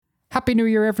Happy New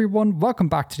Year, everyone. Welcome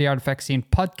back to the Artifact Scene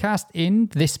podcast. In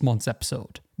this month's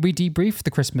episode, we debrief the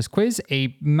Christmas quiz.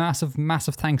 A massive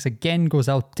thanks again goes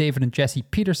out to David and Jesse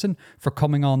Peterson for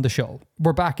coming on the show.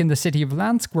 We're back in the city of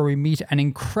Lansk where we meet an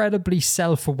incredibly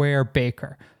self-aware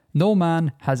baker. No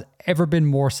man has ever been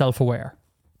more self-aware.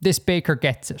 This baker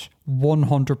gets it,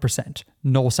 100%.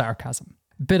 No sarcasm.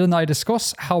 Bill and I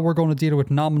discuss how we're going to deal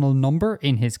with nominal number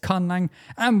in his conlang,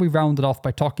 and we round it off by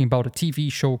talking about a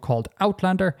TV show called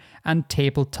Outlander and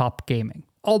tabletop gaming.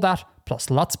 All that,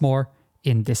 plus lots more,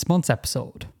 in this month's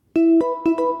episode.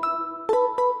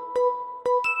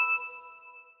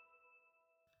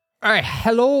 Alright,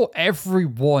 hello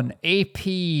everyone. AP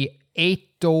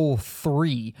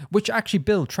 803, which actually,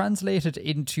 Bill, translated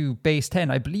into base 10,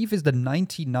 I believe is the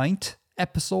 99th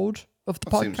episode of the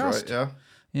podcast. Seems right, yeah.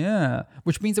 Yeah,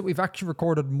 which means that we've actually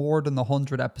recorded more than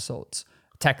 100 episodes,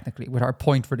 technically, with our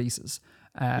point releases.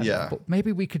 But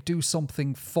maybe we could do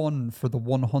something fun for the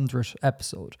 100th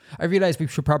episode. I realize we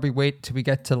should probably wait till we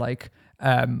get to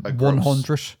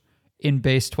 100 in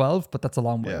base 12, but that's a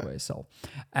long way away. So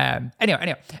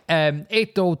anyway,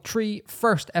 803,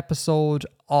 first episode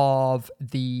of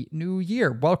the new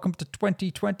year. Welcome to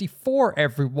 2024,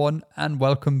 everyone, and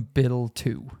welcome Bill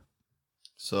too.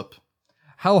 Sup?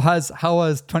 How has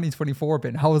 2024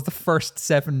 been? How has the first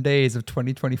 7 days of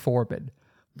 2024 been?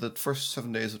 The first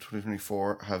 7 days of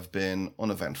 2024 have been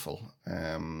uneventful.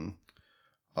 I've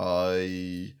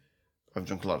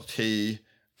drunk a lot of tea,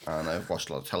 and I've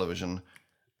watched a lot of television,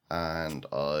 and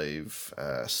I've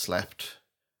slept,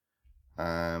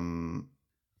 and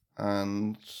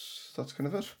that's kind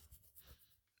of it.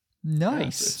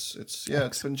 Nice. Yeah,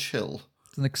 it's been chill.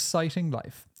 It's an exciting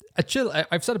life.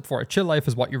 I've said it before, a chill life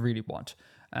is what you really want.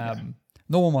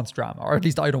 No one wants drama, or at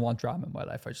least I don't want drama in my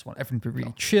life. I just want everything to be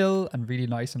really chill and really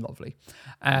nice and lovely.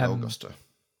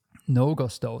 No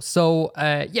gusto. So,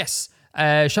 yes.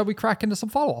 Shall we crack into some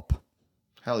follow-up?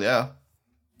 Hell yeah.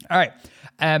 All right.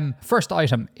 First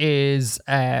item is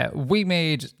we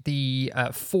made the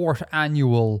fourth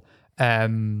annual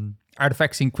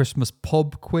Artifact Scene Christmas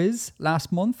pub quiz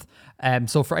last month.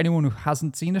 So for anyone who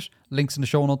hasn't seen it, links in the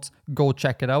show notes, go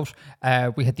check it out.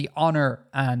 We had the honor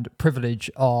and privilege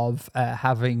of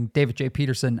having David J.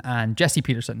 Peterson and Jesse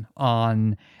Peterson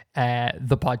on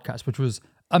the podcast, which was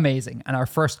amazing. And our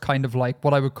first kind of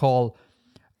what I would call,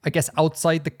 I guess,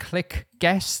 outside the clique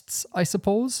guests, I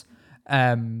suppose.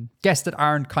 Guests that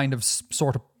aren't kind of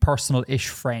sort of personal-ish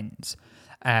friends.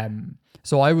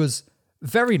 So I was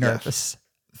very nervous.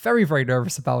 Very, very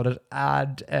nervous about it.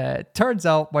 And turns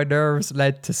out my nerves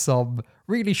led to some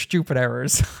really stupid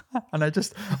errors.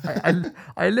 And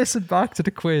I listened back to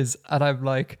the quiz and I'm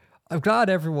like, I'm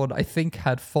glad everyone, I think,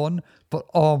 had fun. But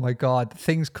oh my God,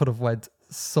 things could have went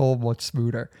so much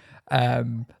smoother.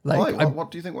 Why? What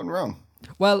do you think went wrong?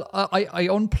 Well, I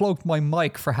unplugged my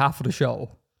mic for half of the show.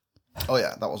 Oh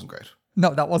yeah, that wasn't great.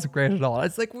 No, that wasn't great at all.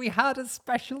 It's like we had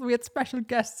special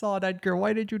guests on, Edgar.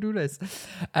 Why did you do this?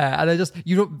 And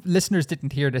listeners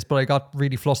didn't hear this, but I got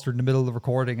really flustered in the middle of the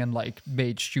recording and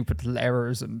made stupid little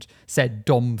errors and said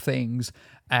dumb things,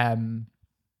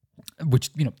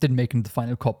 which didn't make it into the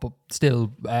final cut, but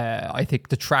still, I think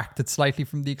detracted slightly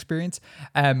from the experience.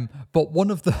 But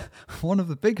one of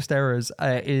the biggest errors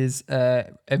is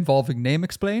involving name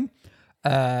explain,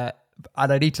 and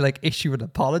I need to issue an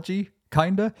apology.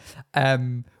 Kinda.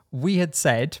 We had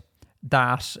said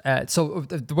that, so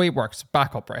the way it works,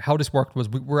 back up, right? How this worked was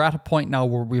we're at a point now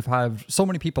where we've had so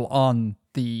many people on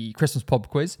the Christmas pub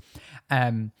quiz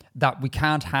that we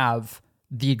can't have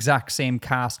the exact same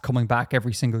cast coming back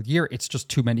every single year. It's just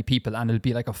too many people and it'll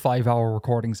be like a 5-hour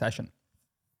recording session.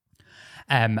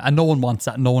 And no one wants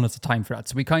that. No one has the time for that.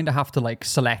 So we kind of have to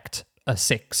select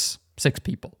six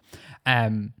people.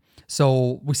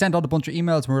 So we sent out a bunch of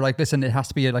emails and we were like, listen, it has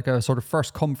to be a sort of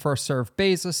first come, first serve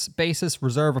basis,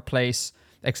 reserve a place,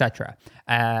 etc.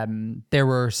 There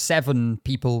were 7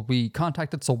 people we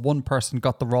contacted. So one person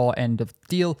got the raw end of the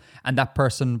deal and that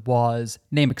person was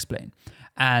Name Explain.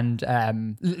 And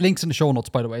links in the show notes,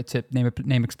 by the way, to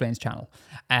Name Explain's channel.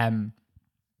 And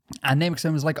Name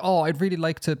Explain was like, oh, I'd really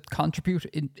like to contribute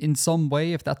in some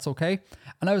way if that's okay.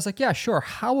 And I was like, yeah, sure.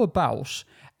 How about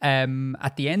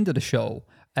at the end of the show,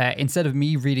 instead of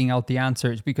me reading out the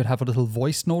answers, we could have a little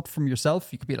voice note from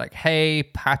yourself. You could be like, hey,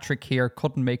 Patrick here,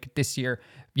 couldn't make it this year,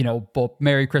 but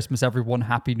Merry Christmas, everyone.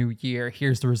 Happy New Year.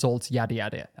 Here's the results, yada,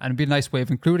 yada. And it'd be a nice way of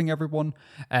including everyone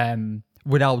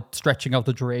without stretching out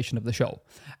the duration of the show.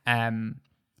 In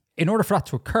order for that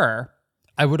to occur,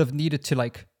 I would have needed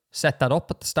to set that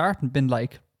up at the start and been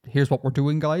like, here's what we're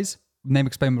doing, guys. Name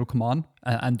Explain will come on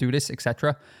and do this,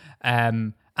 etc.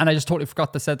 And I just totally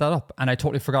forgot to set that up. And I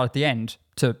totally forgot at the end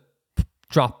to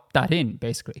drop that in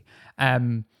basically.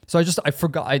 So I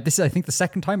forgot. This is, I think, the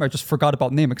second time I just forgot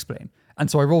about name explain.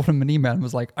 And so I wrote him an email and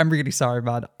was like, I'm really sorry,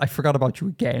 man. I forgot about you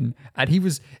again.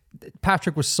 And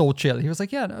Patrick was so chill. He was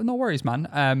like, yeah, no worries,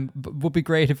 man. Would be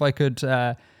great if I could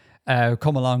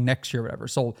come along next year or whatever.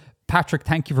 So Patrick,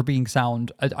 thank you for being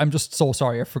sound. I'm just so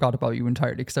sorry I forgot about you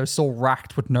entirely because I was so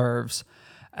racked with nerves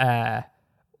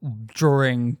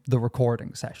during the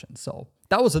recording session. So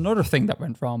that was another thing that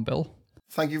went wrong, Bill.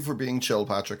 Thank you for being chill,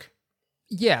 Patrick.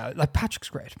 Yeah, like Patrick's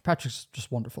great. Patrick's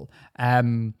just wonderful.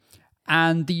 And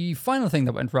the final thing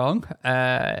that went wrong,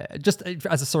 just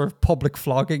as a sort of public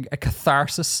flogging, a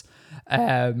catharsis,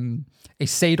 a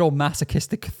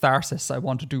sadomasochistic catharsis I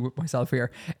want to do with myself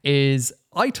here, is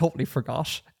I totally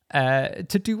forgot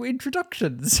to do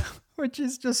introductions. Which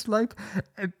is just like,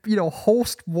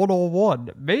 host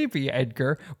 101. Maybe,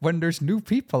 Edgar, when there's new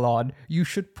people on, you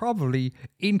should probably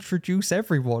introduce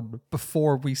everyone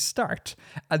before we start.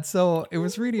 And so it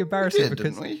was really embarrassing because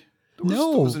didn't we? There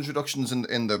was introductions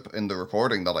in the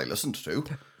recording that I listened to.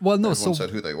 Well, no, everyone said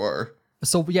who they were.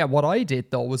 So yeah, what I did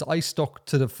though was I stuck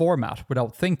to the format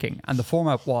without thinking, and the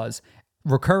format was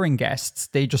recurring guests,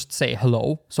 they just say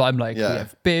hello. So I'm like, we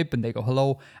have Bib, and they go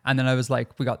hello. And then I was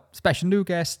like, we got special new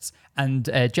guests, and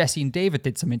Jesse and David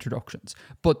did some introductions.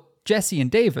 But Jesse and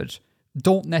David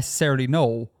don't necessarily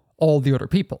know all the other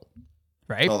people,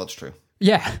 right? Oh, that's true.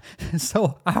 Yeah.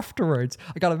 So afterwards,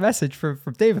 I got a message from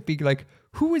David being like,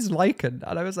 who is Lycan?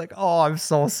 And I was like, oh, I'm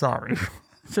so sorry.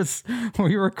 Just,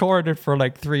 we recorded for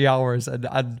like 3 hours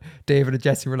and David and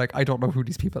Jesse were like, I don't know who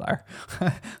these people are.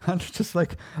 And just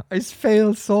like, I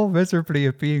failed so miserably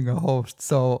at being a host.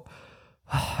 So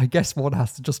I guess one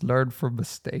has to just learn from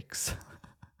mistakes.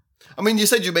 I mean, you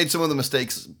said you made some of the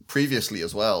mistakes previously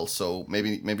as well. So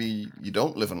maybe you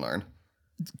don't live and learn.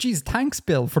 Geez, thanks,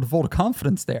 Bill, for the vote of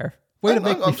confidence there. Way to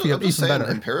make me feel even better.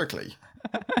 Empirically.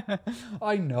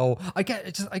 I know. I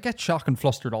get shocked and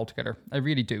flustered altogether. I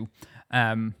really do.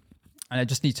 And I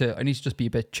need to just be a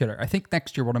bit chiller. I think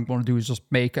next year what I'm going to do is just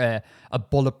make a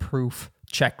bulletproof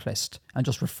checklist and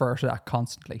just refer to that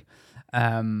constantly.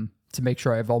 To make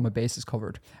sure I have all my bases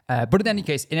covered. But in any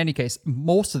case,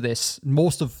 most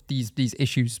of these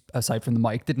issues, aside from the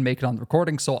mic, didn't make it on the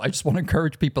recording. So I just want to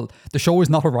encourage people. The show is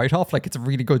not a write-off. Like, it's a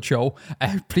really good show.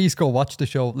 Please go watch the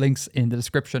show. Links in the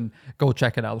description. Go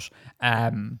check it out.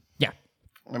 Yeah.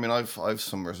 I mean, I've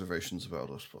some reservations about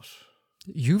it, but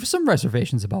you've some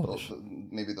reservations about it.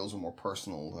 Maybe those are more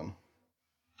personal than.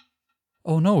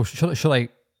 Oh no! Should I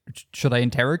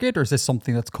interrogate, or is this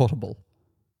something that's cuttable,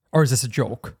 or is this a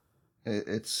joke?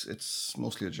 It's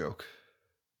mostly a joke.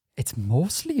 It's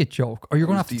mostly a joke? Or you're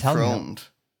going to have to tell me?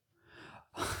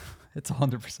 It's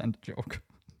 100% a joke.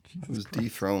 It was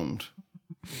dethroned.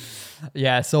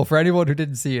 Yeah, so for anyone who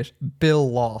didn't see it,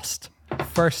 Bill lost.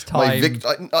 First time.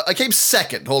 I came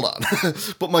second, hold on.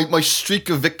 But my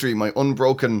streak of victory, my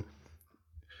unbroken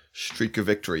streak of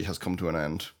victory has come to an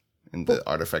end in the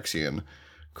Artifexian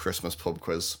Christmas pub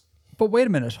quiz. But wait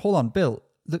a minute, hold on, Bill.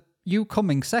 You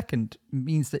coming second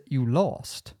means that you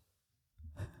lost.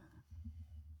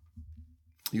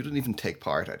 You didn't even take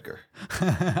part, Edgar.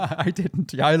 I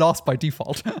didn't. Yeah, I lost by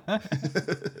default. You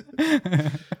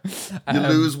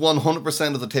lose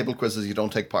 100% of the table quizzes you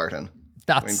don't take part in.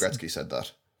 Wayne Gretzky said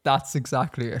that. That's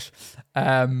exactly it.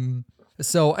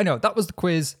 So anyway, that was the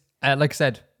quiz. Like I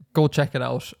said, go check it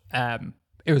out.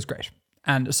 It was great.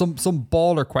 And some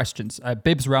baller questions.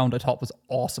 Bib's round I thought was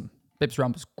awesome. Bib's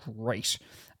round was great.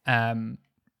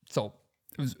 So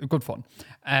it was good fun.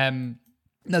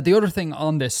 Now, the other thing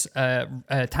on this,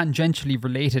 tangentially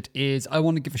related, is I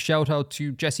want to give a shout out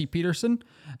to Jessie Peterson.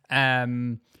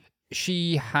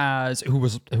 She has, who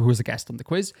was a guest on the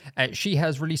quiz. She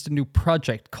has released a new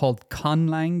project called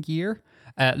Conlang Year.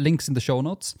 Links in the show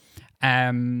notes.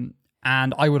 And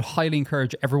I would highly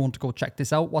encourage everyone to go check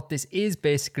this out. What this is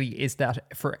basically is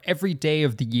that for every day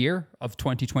of the year of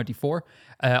 2024,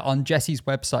 on Jessie's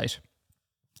website,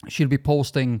 she'll be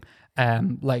posting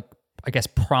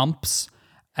prompts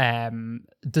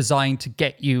designed to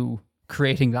get you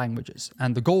creating languages.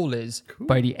 And the goal is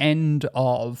by the end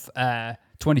of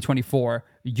 2024,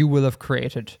 you will have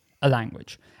created a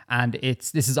language. And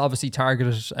this is obviously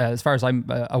targeted, as far as I'm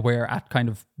aware, at kind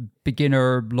of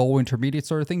beginner, low, intermediate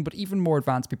sort of thing. But even more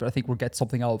advanced people, I think, will get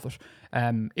something out of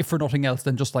it. If for nothing else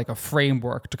than just like a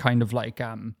framework to kind of like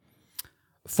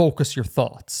focus your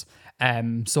thoughts.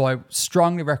 So I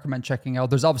strongly recommend checking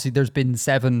out. There's been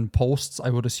 7 posts, I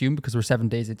would assume, because we're 7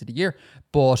 days into the year.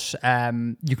 But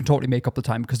you can totally make up the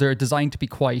time because they're designed to be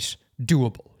quite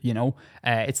doable, you know?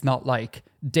 It's not like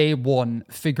day 1,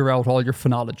 figure out all your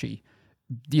phonology.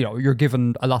 you're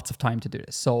given lots of time to do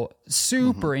this. So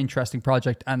super interesting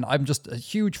project, and I'm just a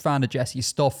huge fan of Jesse's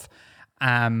stuff.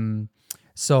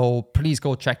 So please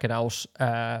go check it out,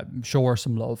 show her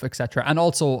some love, etc. And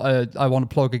also, I want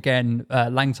to plug again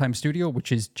Langtime Studio,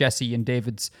 which is Jesse and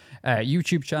David's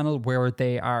YouTube channel, where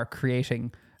they are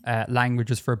creating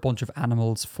languages for a bunch of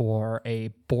animals for a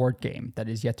board game that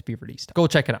is yet to be released. Go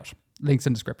check it out. Links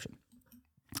in description.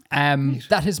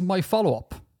 That is my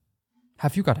follow-up.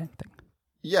 Have you got anything?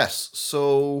 Yes.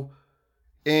 So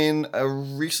in a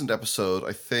recent episode,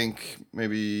 I think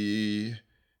maybe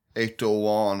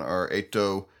 801 or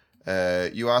 80,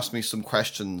 you asked me some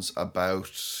questions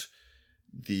about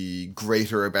the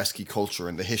greater Abeski culture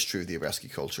and the history of the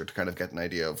Abeski culture to kind of get an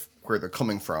idea of where they're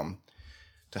coming from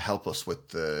to help us with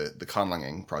the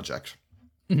conlanging project.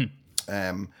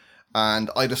 And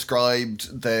I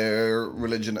described their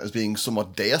religion as being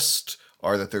somewhat deist,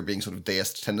 or that there being sort of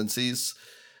deist tendencies,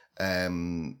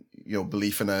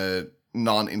 belief in a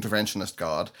non-interventionist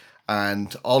God.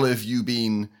 And Olive, you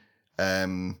being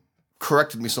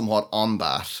corrected me somewhat on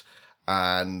that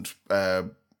and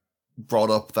brought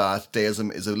up that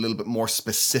deism is a little bit more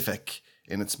specific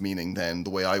in its meaning than the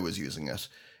way I was using it.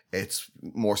 It's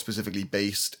more specifically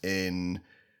based in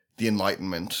the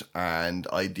Enlightenment and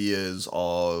ideas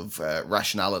of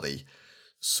rationality,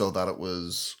 so that it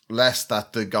was less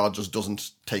that the God just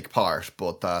doesn't take part,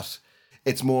 but that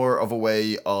it's more of a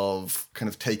way of kind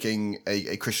of taking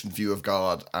a Christian view of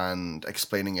God and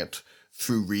explaining it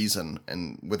through reason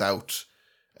and without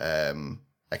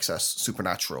excess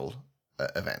supernatural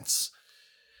events,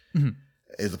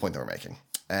 is the point that we're making.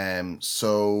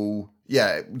 So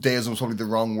yeah, deism is probably the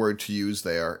wrong word to use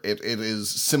there. It is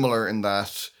similar in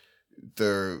that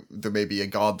there may be a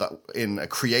God that, in a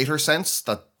creator sense,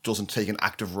 that doesn't take an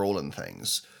active role in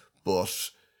things,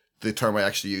 but the term I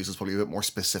actually use is probably a bit more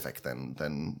specific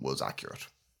than was accurate.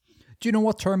 Do you know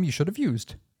what term you should have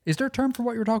used? Is there a term for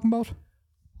what you're talking about?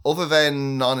 Other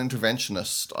than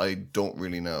non-interventionist, I don't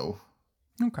really know.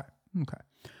 Okay.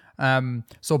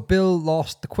 So Bill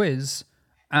lost the quiz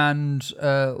and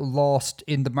lost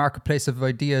in the marketplace of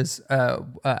ideas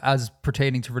as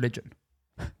pertaining to religion.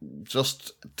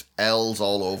 Just L's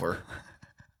all over.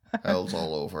 L's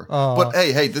all over. But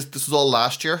hey, this was all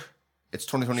last year. It's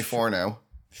 2024 now.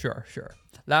 Sure.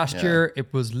 Last year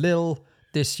it was Lil.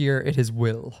 This year it is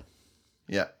Will.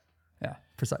 Yeah,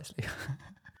 precisely.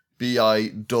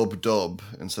 B-I-dub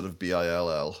instead of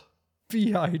B-I-L-L.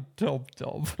 B-I-dub.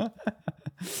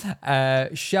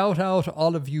 Shout out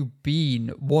all of you Bean,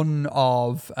 one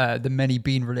of the many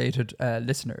Bean-related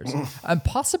listeners. And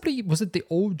possibly, was it the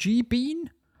OG Bean?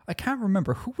 I can't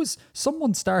remember.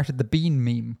 Someone started the Bean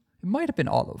meme. It might have been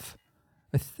Olive.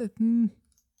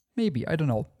 Maybe, I don't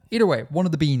know. Either way, one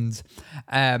of the Beans.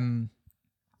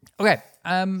 Okay,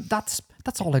 that's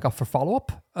all I got for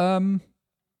follow-up.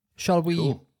 Shall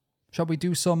we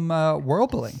do some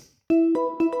world building?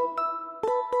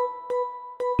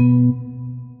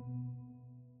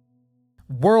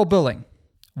 World building.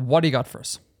 What do you got for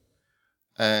us?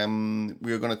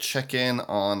 We are going to check in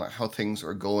on how things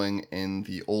are going in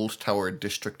the Old Tower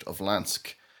district of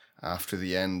Lansk after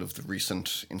the end of the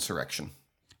recent insurrection.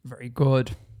 Very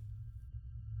good.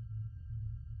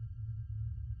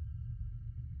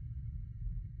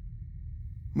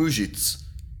 Mujits.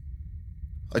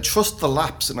 I trust the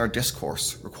lapse in our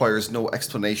discourse requires no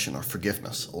explanation or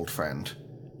forgiveness, old friend.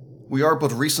 We are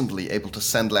but recently able to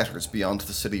send letters beyond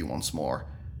the city once more,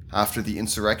 after the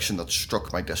insurrection that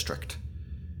struck my district.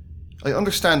 I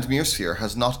understand Mirsphere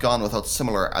has not gone without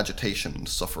similar agitation and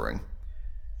suffering.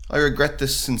 I regret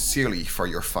this sincerely for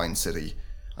your fine city,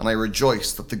 and I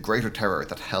rejoice that the greater terror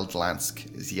that held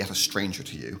Lansk is yet a stranger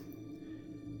to you.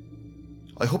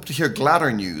 I hope to hear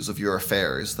gladder news of your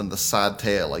affairs than the sad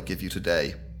tale I give you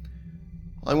today.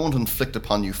 I won't inflict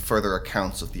upon you further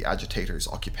accounts of the agitator's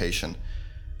occupation.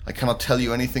 I cannot tell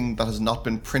you anything that has not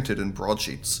been printed in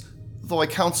broadsheets, though I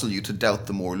counsel you to doubt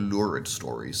the more lurid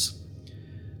stories.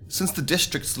 Since the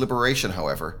district's liberation,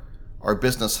 however, our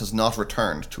business has not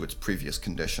returned to its previous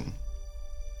condition.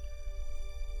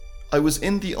 I was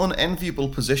in the unenviable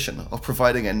position of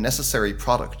providing a necessary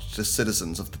product to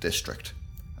citizens of the district,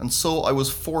 and so I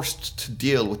was forced to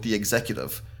deal with the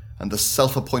executive and the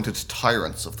self-appointed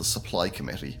tyrants of the supply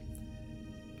committee.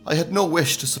 I had no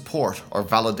wish to support or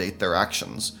validate their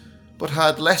actions, but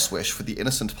had less wish for the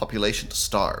innocent population to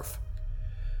starve.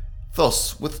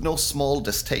 Thus, with no small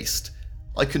distaste,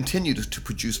 I continued to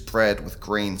produce bread with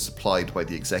grain supplied by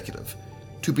the executive,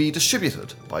 to be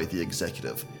distributed by the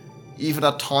executive, even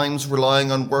at times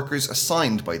relying on workers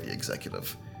assigned by the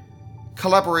executive.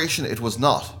 Collaboration it was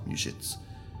not, Mujits.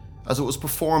 as it was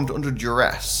performed under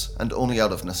duress and only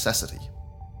out of necessity.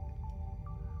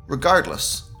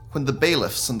 Regardless, when the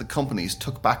bailiffs and the companies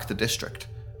took back the district,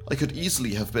 I could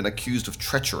easily have been accused of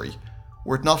treachery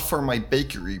were it not for my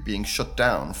bakery being shut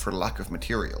down for lack of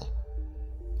material.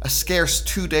 A scarce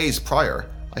 2 days prior,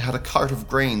 I had a cart of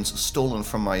grains stolen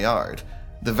from my yard,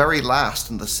 the very last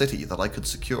in the city that I could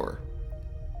secure.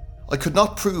 I could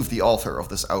not prove the author of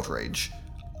this outrage,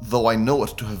 though I know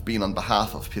it to have been on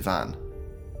behalf of Pivan.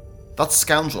 That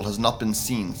scoundrel has not been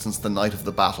seen since the night of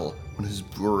the battle when his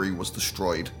brewery was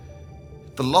destroyed.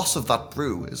 The loss of that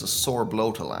brew is a sore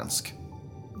blow to Lansk.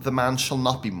 The man shall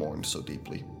not be mourned so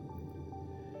deeply.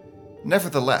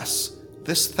 Nevertheless,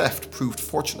 this theft proved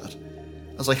fortunate,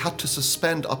 as I had to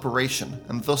suspend operation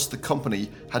and thus the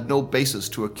company had no basis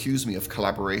to accuse me of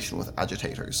collaboration with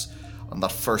agitators on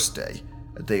that first day,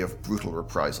 a day of brutal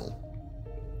reprisal.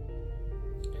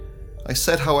 I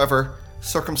said, however,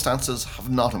 circumstances have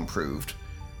not improved.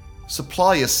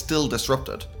 Supply is still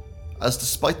disrupted, as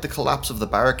despite the collapse of the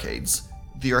barricades,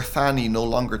 the Earthani no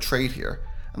longer trade here,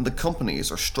 and the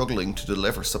companies are struggling to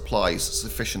deliver supplies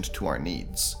sufficient to our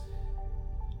needs.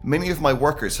 Many of my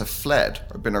workers have fled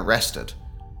or been arrested.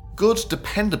 Good,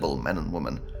 dependable men and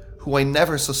women, who I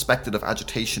never suspected of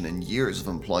agitation in years of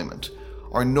employment,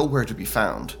 are nowhere to be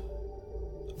found.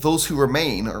 Those who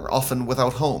remain are often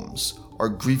without homes, or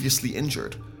grievously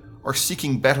injured, or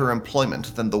seeking better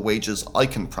employment than the wages I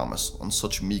can promise on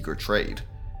such meagre trade.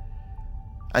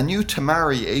 A new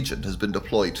Tamari agent has been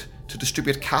deployed to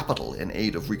distribute capital in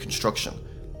aid of reconstruction,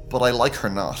 but I like her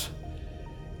not.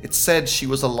 It said she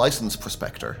was a licensed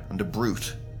prospector and a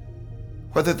brute.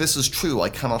 Whether this is true I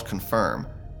cannot confirm,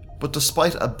 but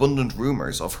despite abundant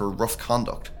rumours of her rough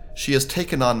conduct, she has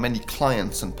taken on many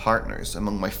clients and partners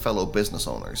among my fellow business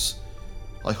owners.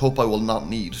 I hope I will not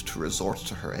need to resort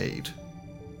to her aid.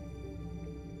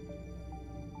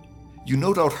 You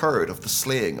no doubt heard of the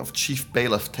slaying of Chief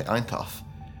Bailiff Te Einthoff,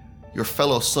 your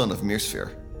fellow son of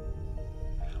Mirsphere.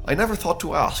 I never thought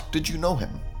to ask, did you know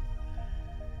him?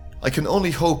 I can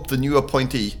only hope the new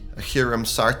appointee, Ahiram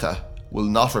Sarta, will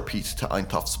not repeat Te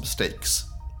Einthoff's mistakes.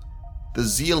 The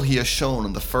zeal he has shown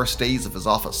in the first days of his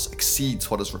office exceeds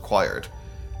what is required.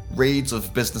 Raids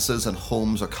of businesses and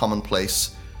homes are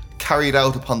commonplace, carried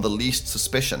out upon the least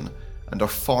suspicion, and are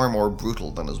far more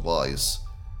brutal than is wise.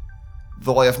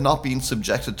 Though I have not been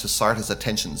subjected to Sarta's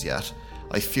attentions yet,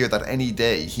 I fear that any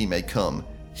day he may come,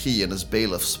 he and his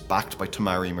bailiffs backed by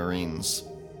Tamari Marines.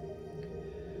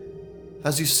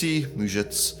 As you see,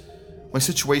 Mujits, my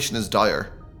situation is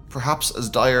dire, perhaps as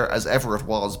dire as ever it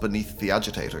was beneath the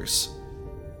agitators.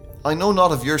 I know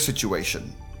not of your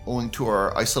situation, owing to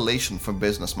our isolation from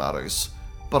business matters,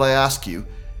 but I ask you,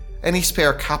 any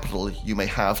spare capital you may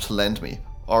have to lend me,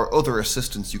 or other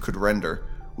assistance you could render,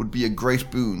 would be a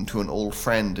great boon to an old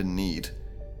friend in need.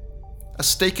 A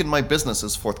stake in my business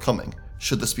is forthcoming,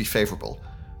 should this be favourable,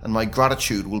 and my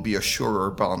gratitude will be a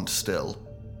surer bond still.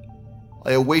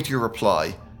 I await your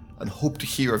reply, and hope to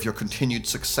hear of your continued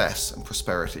success and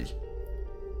prosperity.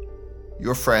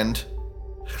 Your friend,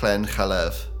 Chlen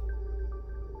Chalev.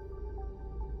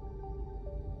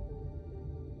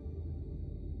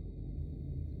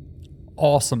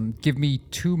 Awesome. Give me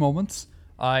 2 moments.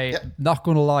 Not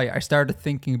going to lie, I started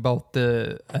thinking about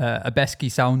the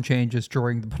Abeski sound changes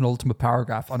during the penultimate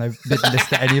paragraph, and I didn't listen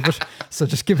to any of it. So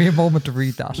just give me a moment to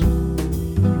read that.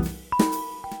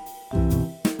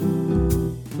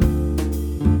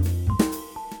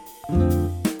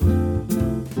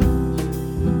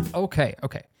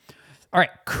 Okay. All right,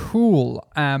 cool.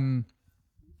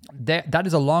 That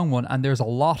is a long one, and there's a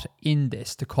lot in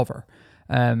this to cover.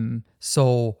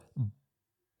 So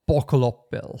buckle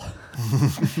up, Bill.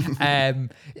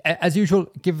 As usual,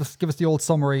 give us the old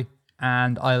summary,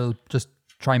 and I'll just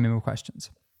chime in with questions.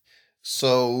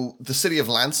 So the city of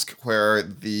Lansk, where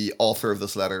the author of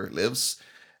this letter lives,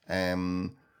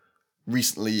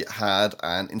 recently had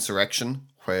an insurrection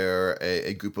where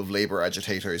a group of labor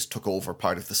agitators took over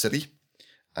part of the city,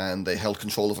 and they held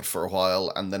control of it for a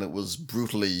while, and then it was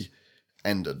brutally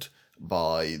ended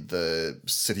by the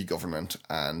city government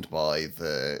and by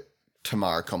the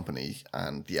Tamar company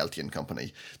and the Eltian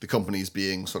company. The companies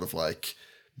being sort of like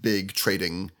big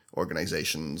trading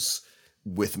organizations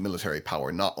with military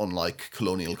power, not unlike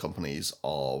colonial companies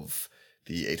of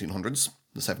the 1800s,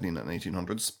 the 17 and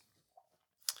 1800s.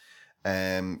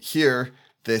 Here,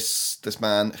 this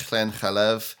man, Chlen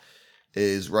Chalev,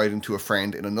 is writing to a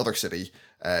friend in another city,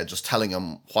 just telling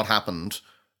him what happened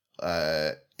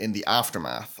in the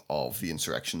aftermath of the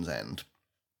insurrection's end,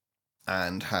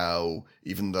 and how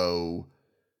even though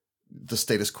the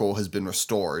status quo has been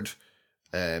restored,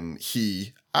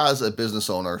 he, as a business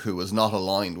owner who is not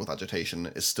aligned with agitation,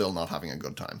 is still not having a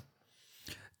good time.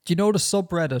 Do you know the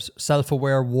subreddit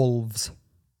Self-Aware Wolves?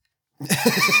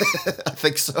 I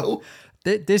think so.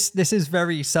 This is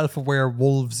very self-aware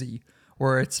wolvesy,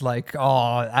 where it's like,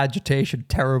 oh, agitation,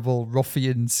 terrible,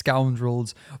 ruffians,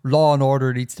 scoundrels, law and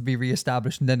order needs to be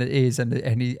reestablished, and then it is, and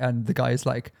the guy's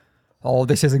like, oh,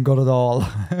 this isn't good at all.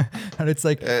 And it's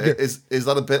like, is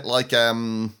that a bit like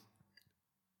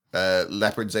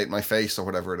leopards ate my face or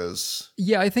whatever it is?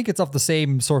 Yeah, I think it's of the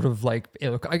same sort of like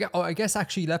ilk. I guess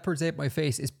actually leopards ate my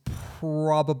face is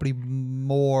probably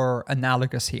more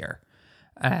analogous here.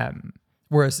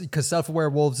 Whereas, because self-aware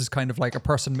wolves is kind of like a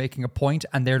person making a point,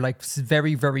 and they're like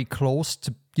very, very close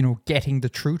to, getting the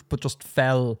truth, but just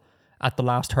fell at the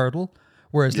last hurdle.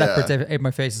 Whereas leopards ate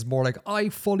my face is more like, I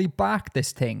fully back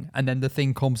this thing, and then the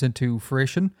thing comes into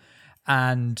fruition,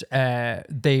 and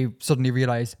they suddenly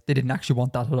realize they didn't actually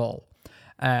want that at all.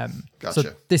 Gotcha. So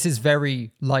this is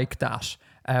very like that,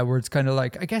 where it's kind of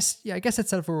like, I guess it's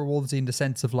self-aware wolves in the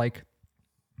sense of like,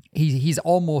 he's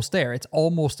almost there. It's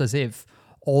almost as if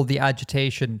all the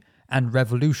agitation and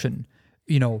revolution,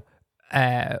 was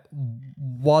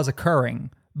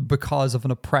occurring because of an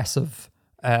oppressive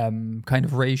kind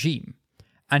of regime.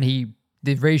 And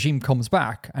the regime comes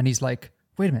back and he's like,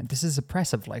 wait a minute, this is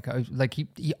oppressive.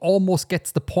 He almost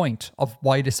gets the point of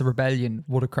why this rebellion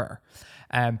would occur.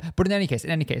 But in any case,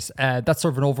 that's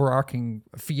sort of an overarching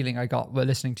feeling I got while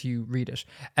listening to you read it.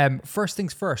 First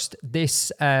things first,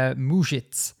 this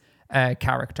Mujitz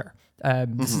character.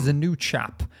 This is a new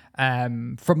chap.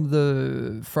 From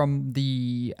the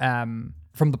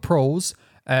prose,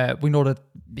 we know that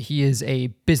he is a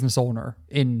business owner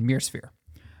in Mirsphere.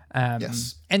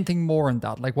 Yes. Anything more on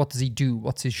that? Like, what does he do?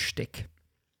 What's his shtick?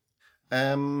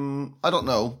 I don't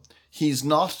know. He's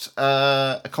not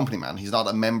a company man. He's not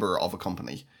a member of a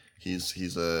company.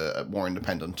 He's a more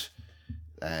independent.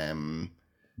 I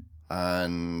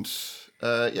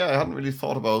hadn't really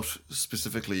thought about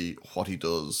specifically what he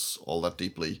does all that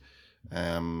deeply.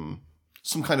 Some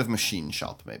kind of machine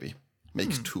shop, maybe.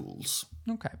 Makes tools.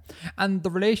 Okay. And the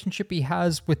relationship he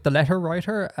has with the letter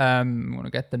writer, I'm going to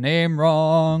get the name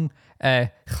wrong,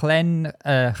 Glenn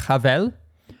Havel.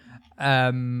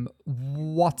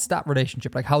 What's that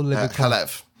relationship? Like, how did it become?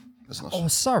 Halev, isn't it? Oh,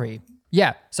 sorry.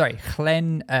 Yeah, sorry.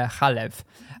 Glenn Halev.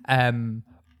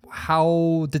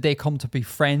 How did they come to be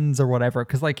friends or whatever?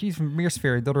 Because like he's from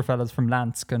Mirsphere, the other fella's from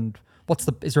Lansk, and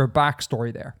is there a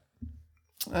backstory there?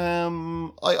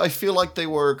 I feel like they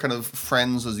were kind of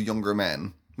friends as younger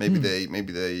men. Maybe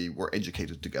they were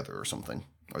educated together or something,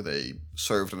 or they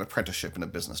served an apprenticeship in a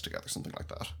business together, something like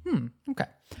that. Okay.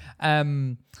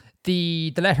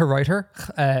 The letter writer,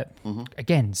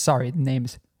 again, sorry, the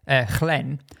name's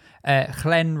Glenn.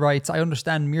 Glenn writes, I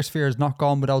understand Mirsphere has not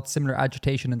gone without similar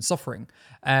agitation and suffering.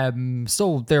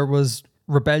 So there was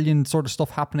rebellion sort of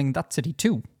stuff happening in that city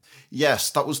too. Yes,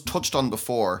 that was touched on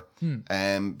before,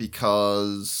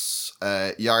 because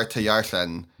Yarta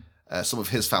Yartlen, some of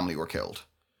his family were killed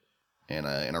in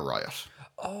a riot.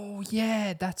 Oh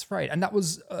yeah, that's right. And that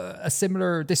was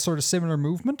this sort of similar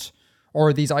movement, or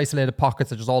are these isolated pockets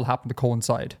that just all happen to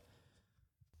coincide?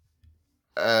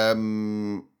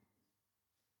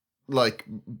 Like,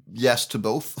 yes to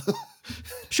both.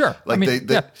 Sure. Like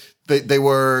they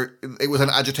were. It was an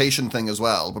agitation thing as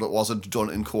well, but it wasn't done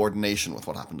in coordination with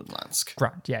what happened in Lansk.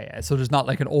 Grant, yeah. So there's not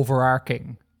like an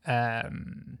overarching, I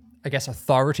guess,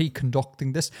 authority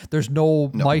conducting this. There's no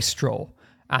maestro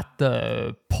at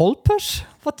the pulpit.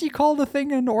 What do you call the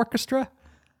thing in orchestra?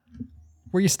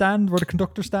 Where you stand, where the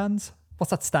conductor stands.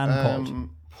 What's that stand called?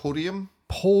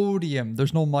 Podium.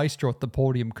 There's no maestro at the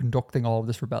podium conducting all of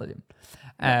this rebellion.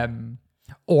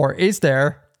 Or is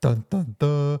there? Dun, dun,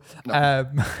 dun. No.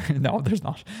 No, there's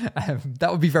not.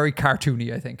 That would be very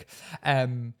cartoony, I think.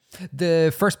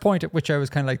 The first point at which I was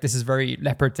kind of like, this is very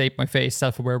leopards ate my face,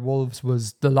 self-aware wolves,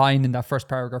 was the line in that first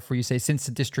paragraph where you say, since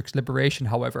the district's liberation,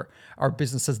 however, our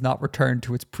business has not returned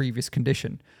to its previous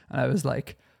condition. And I was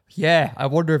like, yeah, I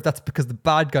wonder if that's because the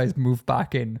bad guys moved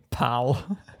back in,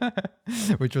 pal.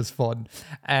 Which was fun.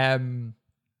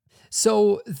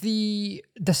 So the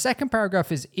second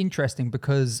paragraph is interesting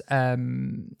because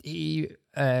Glenn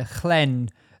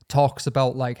talks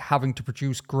about like having to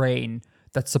produce grain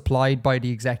that's supplied by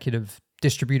the executive,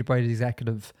 distributed by the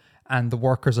executive, and the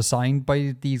workers assigned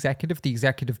by the executive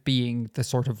being the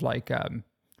sort of like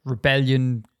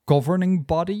rebellion governing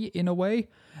body in a way.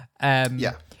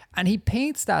 Yeah. And he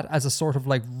paints that as a sort of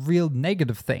like real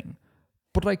negative thing.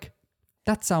 But like,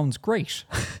 that sounds great.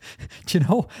 Do you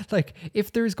know? Like,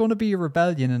 if there's going to be a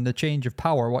rebellion and a change of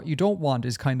power, what you don't want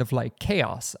is kind of like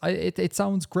chaos. It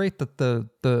sounds great that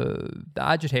the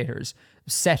agitators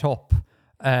set up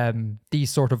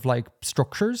these sort of like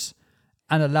structures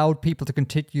and allowed people to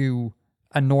continue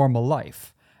a normal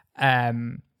life.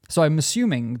 So I'm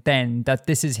assuming then that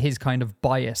this is his kind of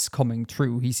bias coming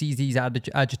through. He sees these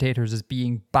agitators as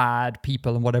being bad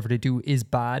people, and whatever they do is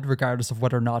bad, regardless of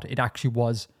whether or not it actually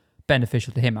was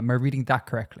beneficial to him. Am I reading that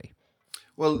correctly?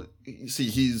 Well, you see,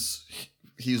 he's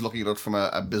looking at it from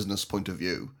a business point of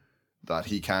view, that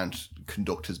he can't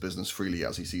conduct his business freely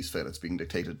as he sees fit. It's being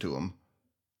dictated to him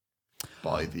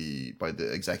by the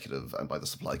executive and by the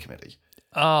supply committee.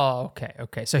 Oh,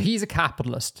 okay. So he's a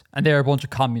capitalist and they're a bunch of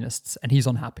communists and he's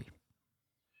unhappy.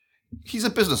 He's a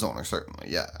business owner, certainly,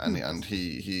 yeah. And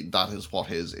he that is what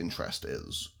his interest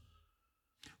is.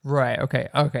 Right, okay.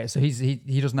 So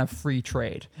he doesn't have free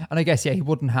trade. And I guess, yeah, he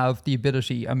wouldn't have the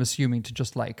ability, I'm assuming, to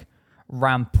just like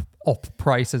ramp up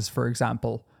prices, for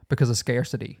example, because of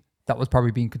scarcity. That was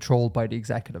probably being controlled by the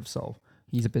executive, so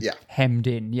he's a bit hemmed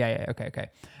in. Yeah, okay.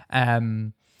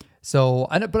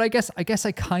 But I guess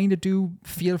I kind of do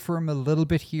feel for him a little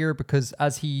bit here, because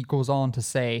as he goes on to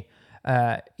say,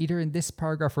 either in this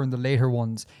paragraph or in the later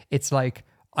ones, it's like,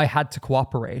 I had to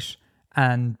cooperate,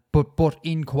 but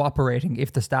in cooperating,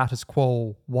 if the status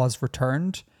quo was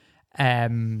returned,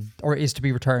 or is to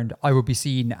be returned, I would be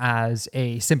seen as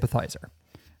a sympathizer.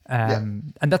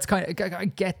 And that's kind of, I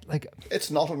get, like, it's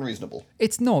not unreasonable.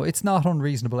 It's not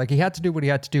unreasonable. Like, he had to do what he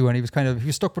had to do, and he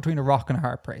was stuck between a rock and a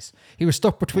hard place. He was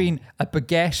stuck between a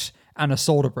baguette and a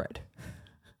soda bread.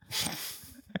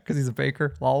 Because he's a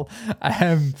baker, lol.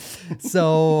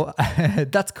 So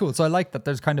that's cool. So I like that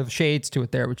there's kind of shades to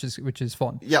it there, which is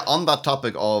fun. Yeah, on that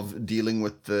topic of dealing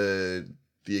with the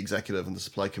executive and the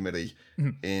supply committee,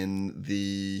 in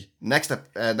the next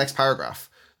paragraph,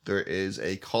 there is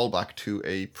a callback to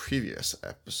a previous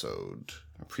episode,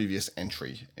 a previous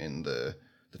entry in the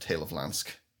Tale of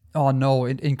Lansk. Oh no!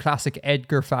 In classic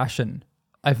Edgar fashion,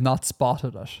 I've not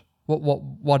spotted it.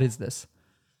 What is this?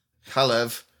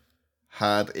 Kalev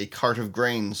had a cart of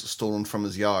grains stolen from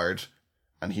his yard,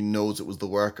 and he knows it was the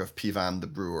work of Pivan the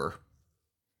brewer.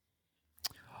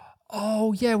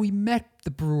 Oh yeah, we met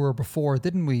the brewer before,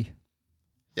 didn't we?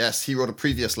 Yes, he wrote a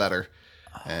previous letter.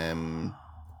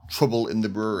 Trouble in the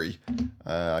brewery.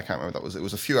 I can't remember what that was. It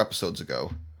was a few episodes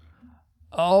ago.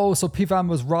 Oh, so Pivan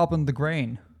was robbing the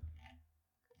grain.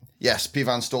 Yes,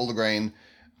 Pivan stole the grain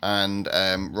and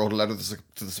wrote a letter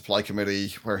to the supply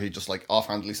committee where he just like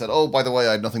offhandedly said, "Oh, by the way,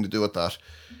 I had nothing to do with that."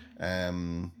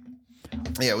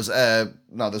 It was that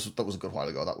was a good while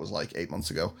ago. That was like 8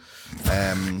 months ago.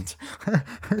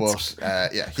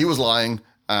 He was lying,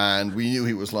 and we knew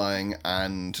he was lying,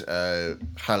 and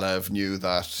Halev knew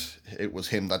that it was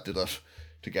him that did it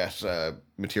to get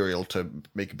material to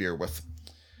make a beer with.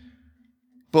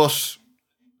 But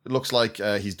it looks like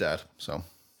he's dead, so...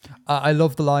 I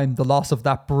love the line, the loss of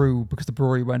that brew, because the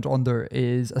brewery went under,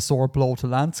 is a sore blow to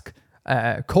Lansk,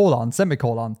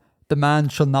 semicolon, the man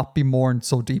shall not be mourned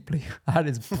so deeply. That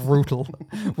is brutal.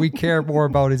 We care more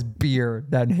about his beer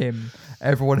than him.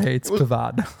 Everyone hates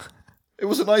Pivan. It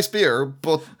was a nice beer,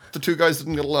 but the two guys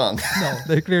didn't get along. No,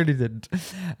 they clearly didn't.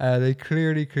 They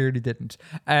clearly didn't.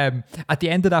 At the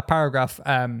end of that paragraph,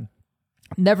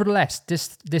 nevertheless,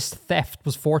 this theft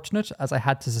was fortunate, as I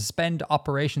had to suspend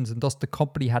operations, and thus the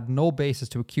company had no basis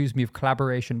to accuse me of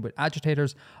collaboration with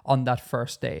agitators on that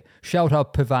first day. Shout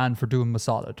out Pivan for doing me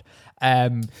solid.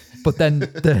 But then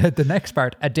the next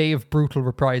part, a day of brutal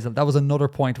reprisal, that was another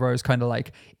point where I was kind of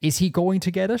like, is he going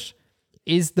to get it?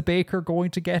 Is the baker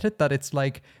going to get it? That it's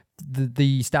like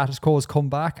the status quo has come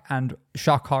back, and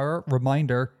shock horror,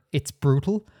 reminder, it's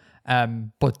brutal.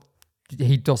 But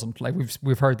he doesn't. Like,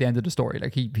 we've heard the end of the story.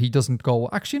 Like, he doesn't go,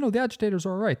 actually, no, the agitators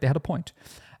are all right. They had a point.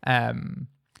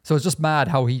 So it's just mad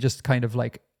how he just kind of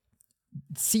like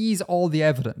sees all the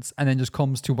evidence and then just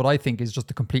comes to what I think is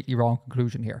just a completely wrong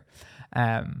conclusion here.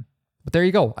 But there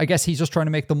you go. I guess he's just trying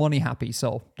to make the money happy.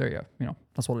 So there you go. You know,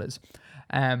 that's what it is.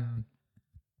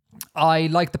 I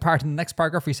like the part in the next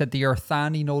paragraph where he said the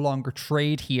Earthani no longer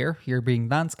trade here being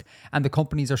Lansk, and the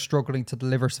companies are struggling to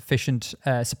deliver sufficient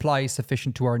supplies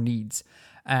sufficient to our needs.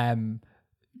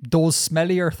 Those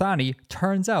smelly Earthani,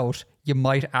 turns out you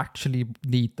might actually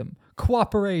need them.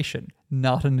 Cooperation,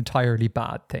 not an entirely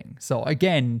bad thing. So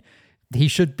again, he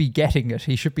should be getting it.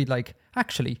 He should be like,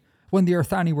 actually, when the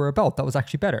Earthani were about, that was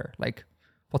actually better. Like,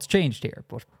 what's changed here?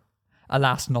 But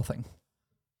alas, nothing.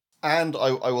 And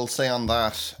I will say on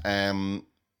that,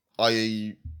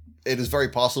 I it is very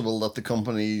possible that the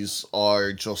companies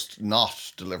are just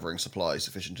not delivering supply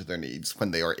sufficient to their needs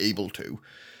when they are able to.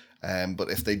 But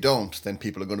if they don't, then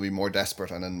people are going to be more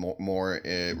desperate and then more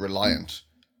reliant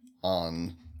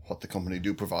on what the company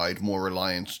do provide, more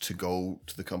reliant to go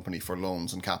to the company for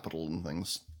loans and capital and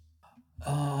things.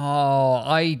 Oh,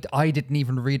 I didn't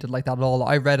even read it like that at all.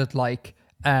 I read it like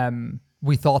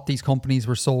we thought these companies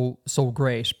were so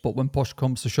great, but when push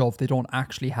comes to shove, they don't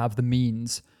actually have the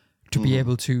means to be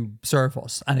able to serve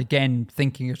us. And again,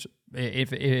 thinking it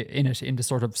in the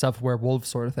sort of self-aware wolf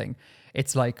sort of thing,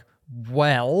 it's like,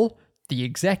 well, the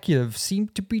executives seem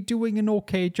to be doing an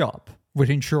okay job with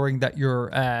ensuring that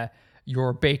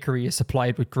your bakery is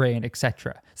supplied with grain,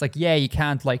 etc. It's like, yeah, you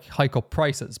can't like hike up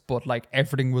prices, but like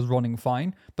everything was running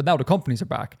fine. But now the companies are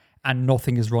back and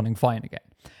nothing is running fine again.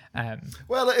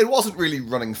 Well, it wasn't really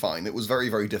running fine. It was very,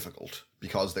 very difficult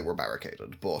because they were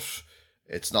barricaded, but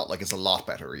it's not like it's a lot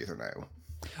better either now.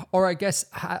 Or I guess,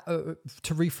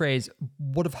 to rephrase,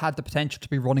 would have had the potential to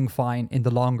be running fine in the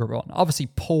longer run. Obviously,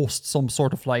 post some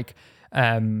sort of like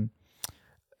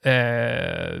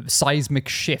seismic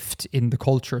shift in the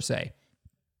culture, say,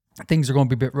 things are going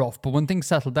to be a bit rough. But when things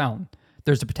settle down,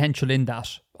 there's a potential in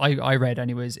that. I read,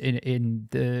 anyways,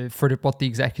 what the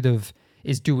executive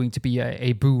is doing to be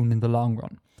a boon in the long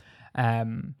run.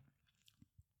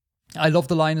 I love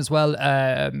the line as well.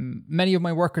 Many of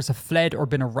my workers have fled or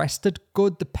been arrested.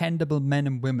 Good, dependable men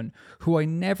and women who I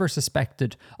never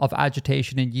suspected of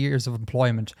agitation in years of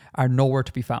employment are nowhere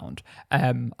to be found.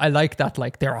 I like that,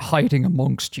 like, they're hiding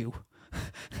amongst you.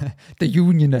 The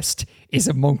unionist is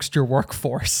amongst your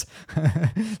workforce.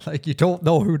 Like, you don't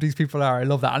know who these people are. I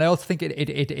love that. And I also think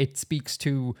it speaks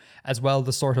to, as well,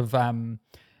 the sort of, I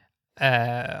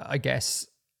guess,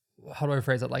 how do I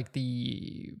phrase it? Like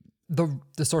the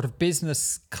sort of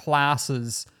business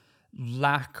class's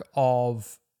lack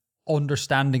of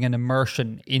understanding and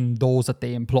immersion in those that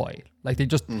they employ. Like, they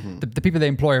just, the people they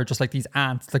employ are just like these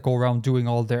ants that go around doing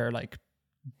all their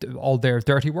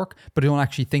dirty work, but they don't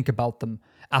actually think about them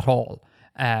at all.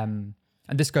 And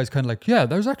this guy's kind of like, yeah,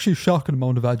 there's actually a shocking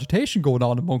amount of agitation going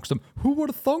on amongst them. Who would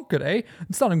have thunk it, eh?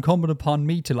 It's not incumbent upon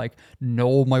me to like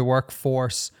know my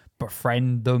workforce,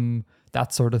 befriend them,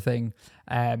 that sort of thing.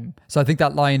 So I think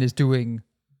that line is doing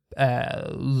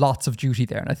lots of duty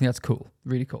there, and I think that's cool,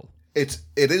 really cool. It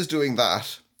is doing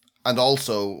that, and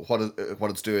also what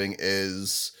it's doing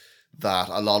is that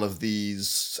a lot of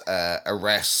these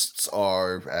arrests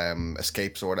or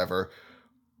escapes or whatever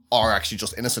are actually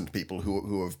just innocent people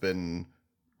who have been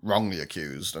wrongly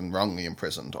accused and wrongly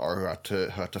imprisoned, or who had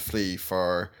to flee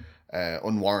for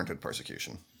unwarranted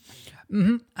persecution.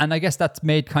 Mm-hmm. And I guess that's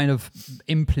made kind of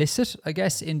implicit, I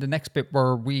guess, in the next bit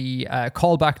where we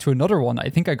call back to another one. I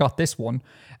think I got this one.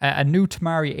 A new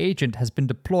Tamari agent has been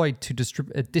deployed to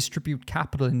distribute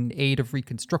capital in aid of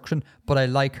reconstruction, but I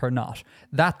like her not.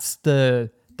 That's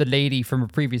the lady from a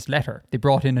previous letter. They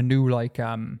brought in a new, like,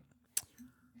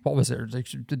 what was it? Like,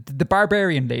 the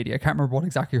barbarian lady. I can't remember what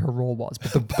exactly her role was.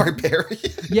 But the Barbarian?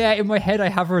 Yeah, in my head I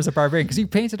have her as a barbarian, because he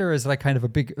painted her as like kind of a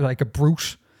big, like a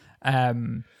brute.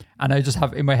 And I just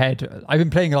have in my head, I've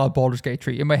been playing a lot of Baldur's Gate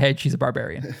 3. In my head, she's a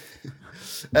barbarian.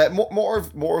 More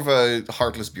of a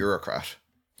heartless bureaucrat.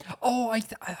 Oh,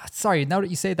 sorry. Now that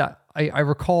you say that, I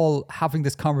recall having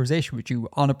this conversation with you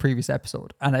on a previous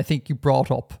episode, and I think you brought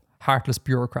up heartless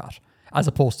bureaucrat as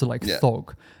opposed to like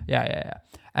thug. Yeah.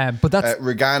 But that's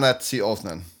Regana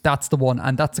Tsiosnan. That's the one,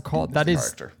 and that's a call. That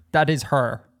is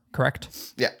her,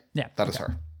 correct? Yeah. That is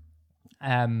her.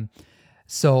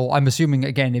 So I'm assuming,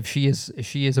 again, if she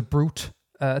is a brute,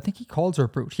 I think he calls her a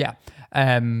brute, yeah.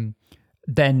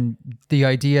 Then the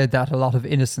idea that a lot of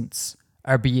innocents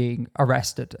are being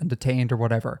arrested and detained or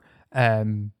whatever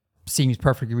seems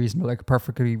perfectly reasonable, like a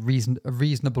perfectly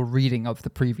reasonable reading of the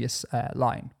previous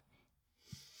line.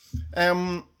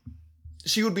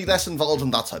 She would be less involved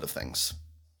in that side of things.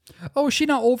 Oh, is she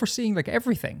not overseeing like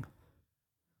everything?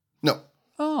 No.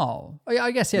 Oh,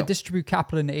 I guess, yeah, No. Distribute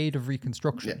capital in aid of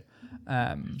reconstruction.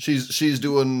 Yeah. She's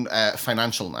doing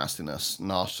financial nastiness,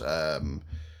 not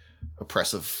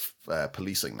oppressive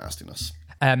policing nastiness.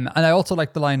 And I also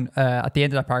like the line at the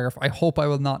end of that paragraph, I hope I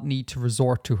will not need to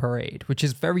resort to her aid, which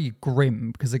is very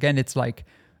grim, because again, it's like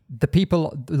the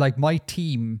people, like my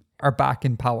team are back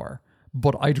in power,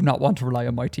 but I do not want to rely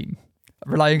on my team.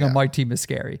 Relying on my team is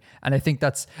scary. And I think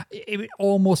it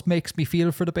almost makes me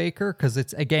feel for the baker, because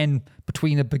it's, again,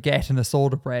 between a baguette and a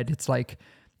soda bread, it's like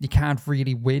you can't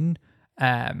really win.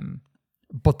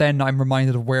 But then I'm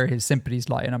reminded of where his sympathies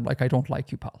lie, and I'm like, I don't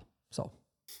like you, pal. So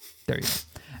there you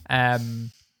go.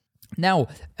 Now,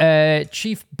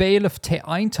 Chief Bailiff Te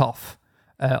Einthoff,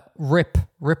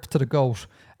 rip to the goat.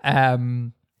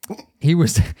 he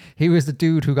was the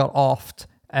dude who got offed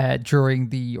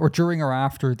during or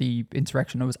after the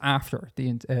insurrection. It was after the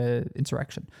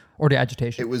insurrection or the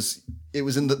agitation. It was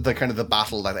in the kind of the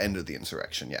battle that ended the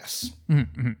insurrection. Yes.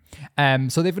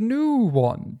 So they have a new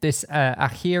one. This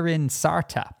Ahirin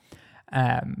Sarta.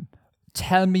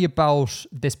 Tell me about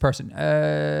this person.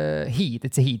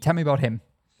 It's a he. Tell me about him.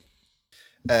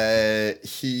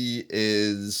 He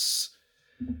is.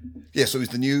 Yeah, so he's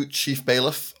the new chief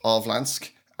bailiff of Lansk,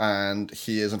 and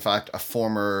he is in fact a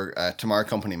former Tamar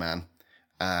company man,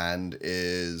 and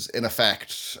is in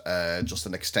effect just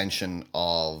an extension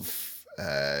of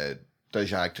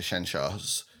Dajag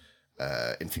Tashensha's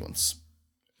influence.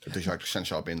 Dajag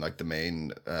Tashensha being like the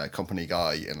main company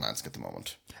guy in Lansk at the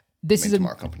moment. This is a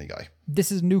Tamar company guy.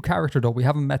 This is a new character though. We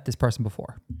haven't met this person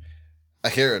before.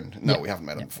 Ahirin, no, we haven't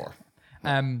met him before.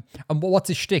 And what's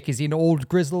his shtick? Is he an old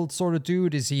grizzled sort of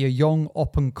dude? Is he a young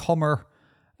up and comer?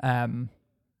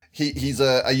 He's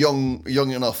a young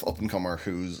enough up and comer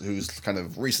who's kind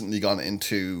of recently gone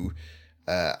into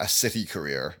a city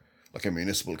career, like a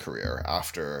municipal career,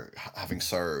 after having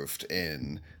served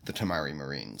in the Tamari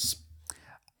Marines.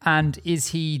 And is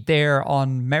he there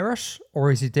on merit,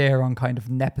 or is he there on kind of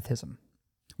nepotism?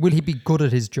 Will he be good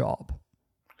at his job?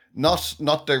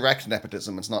 Not direct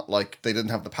nepotism. It's not like they didn't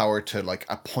have the power to like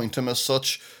appoint him as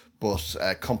such, but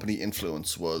company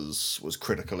influence was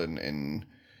critical in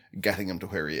getting him to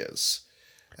where he is.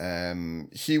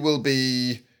 He will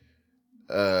be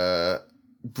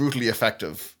brutally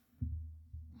effective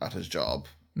at his job.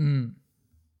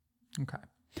 Okay.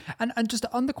 And just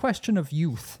on the question of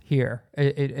youth here,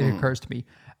 it occurs to me,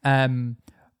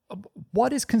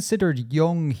 what is considered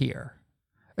young here?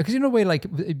 Because in a way, like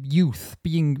youth,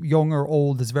 being young or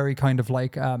old is very kind of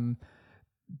like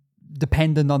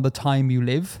dependent on the time you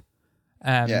live.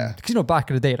 Because back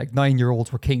in the day, like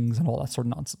 9-year-olds were kings and all that sort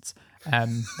of nonsense.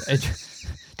 And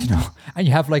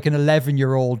you have like an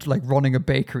 11-year-old like running a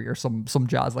bakery or some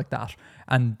jazz like that,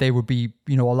 and they would be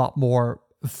a lot more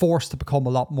forced to become a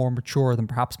lot more mature than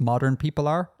perhaps modern people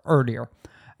are earlier.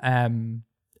 When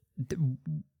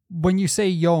you say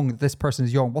young, this person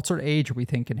is young, what sort of age are we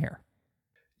thinking here?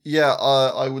 Yeah,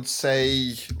 I would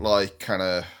say like kind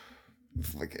of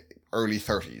like early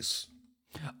 30s.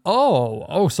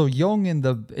 Oh, so young in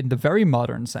the very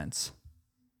modern sense.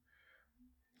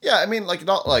 Yeah, I mean like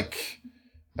not like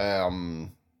not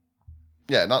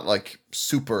like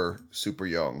super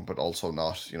young, but also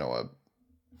not, a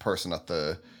person at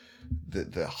the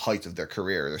height of their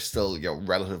career. They're still,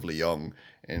 relatively young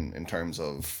in terms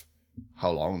of how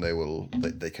long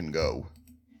they can go.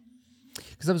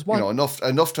 Because I was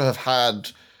enough to have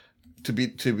had to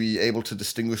be able to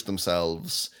distinguish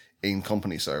themselves in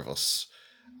company service,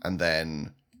 and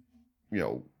then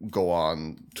go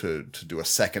on to do a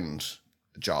second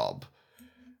job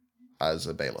as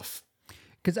a bailiff.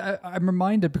 Because I'm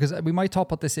reminded, because we might talk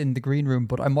about this in the green room,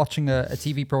 but I'm watching a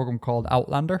TV program called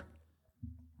Outlander,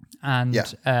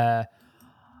 and I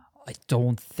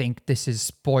don't think this is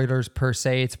spoilers per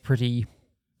se. It's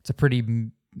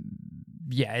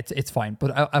fine.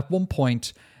 But at one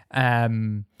point,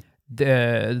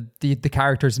 the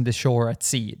characters in this show are at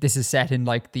sea. This is set in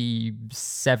like the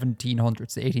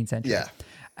 1700s, the 18th century. Yeah.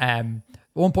 At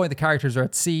one point, the characters are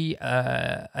at sea.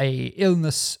 A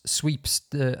illness sweeps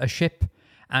a ship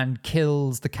and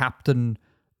kills the captain,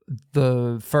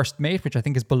 the first mate, which I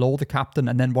think is below the captain,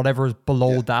 and then whatever is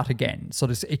below that again. So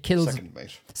it kills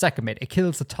second mate. It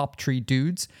kills the top 3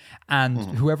 dudes, and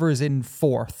whoever is in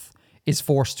fourth is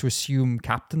forced to assume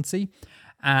captaincy.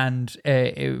 And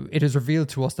it is revealed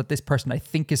to us that this person, I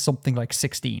think, is something like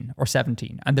 16 or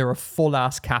 17, and they're a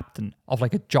full-ass captain of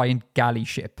like a giant galley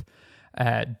ship,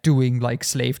 doing like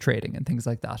slave trading and things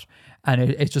like that. And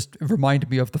it just reminded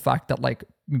me of the fact that like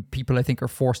people, I think, are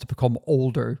forced to become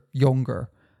older, younger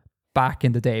back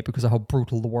in the day because of how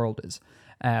brutal the world is.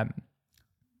 I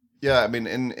mean,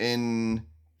 in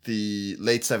the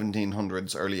late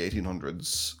 1700s, early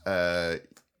 1800s,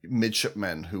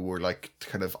 midshipmen who were like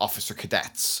kind of officer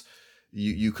cadets,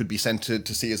 you could be sent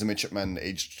to sea as a midshipman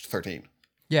aged 13.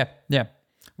 Yeah.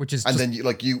 Which is, and then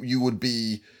you would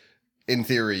be, in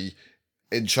theory,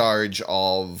 in charge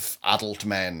of adult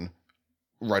men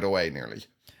right away, nearly.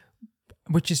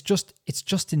 Which is it's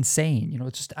just insane.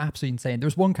 It's just absolutely insane.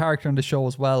 There's one character on the show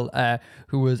as well,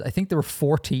 who was, I think they were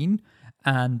 14,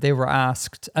 and they were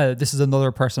asked, this is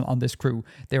another person on this crew,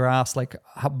 they were asked like,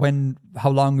 how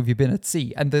long have you been at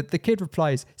sea? And the kid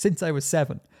replies, since I was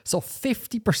 7. So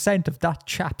 50% of that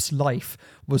chap's life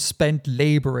was spent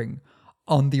laboring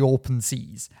on the open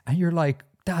seas. And you're like,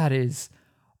 that is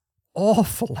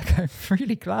awful. Like, I'm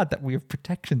really glad that we have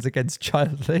protections against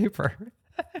child labor.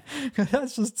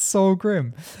 That's just so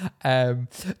grim.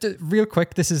 Real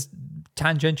quick, this is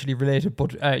tangentially related,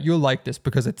 but you'll like this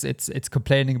because it's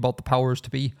complaining about the powers to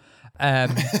be.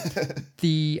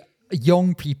 The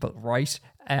young people, right?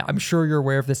 I'm sure you're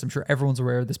aware of this. I'm sure everyone's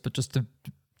aware of this, but just to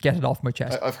get it off my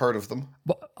chest. I've heard of them.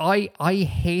 But I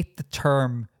hate the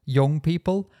term young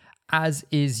people as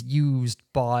is used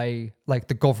by like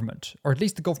the government, or at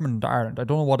least the government in Ireland. I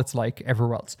don't know what it's like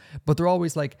everywhere else, but they're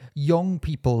always like, young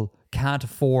people can't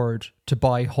afford to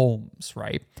buy homes,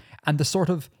 right? And the sort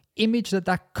of image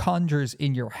that conjures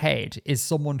in your head is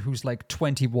someone who's like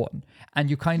 21, and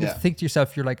you kind of think to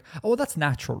yourself, you're like, oh, that's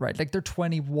natural, right? Like, they're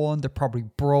 21, they're probably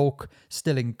broke,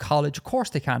 still in college, of course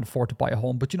they can't afford to buy a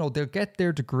home, but you know, they'll get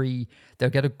their degree, they'll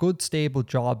get a good stable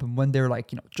job, and when they're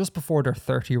like, you know, just before they're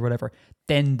 30 or whatever,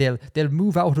 then they'll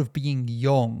move out of being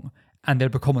young and they'll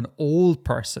become an old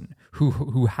person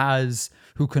who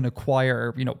can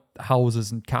acquire, you know,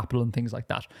 houses and capital and things like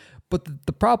that. But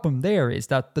the problem there is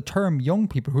that the term young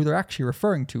people, who they're actually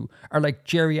referring to, are like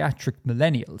geriatric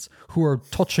millennials who are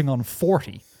touching on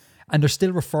 40, and they're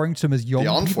still referring to them as young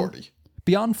Beyond people. 40.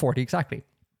 Beyond 40, exactly.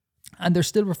 And they're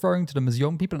still referring to them as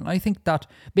young people. And I think that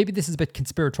maybe this is a bit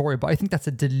conspiratorial, but I think that's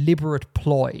a deliberate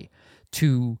ploy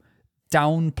to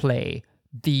downplay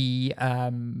the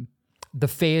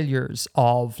failures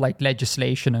of like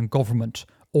legislation and government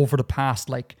over the past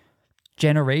like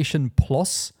generation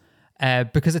plus.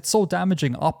 Because it's so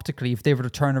damaging optically if they were to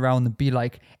turn around and be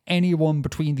like, anyone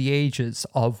between the ages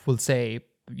of, we'll say,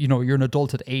 you know, you're an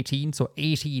adult at 18, so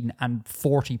 18 and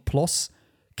 40 plus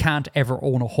can't ever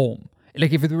own a home.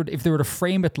 Like, if they were to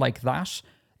frame it like that,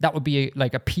 that would be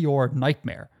like a PR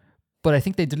nightmare. But I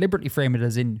think they deliberately frame it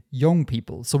as in young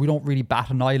people, so we don't really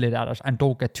bat an eyelid at it and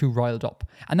don't get too riled up.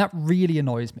 And that really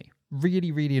annoys me.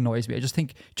 Really, really annoys me. I just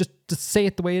think, just to say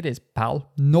it the way it is, pal.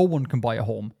 No one can buy a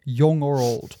home, young or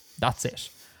old. That's it.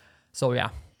 So yeah,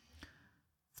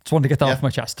 just wanted to get that off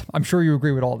my chest. I'm sure you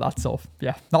agree with all that. So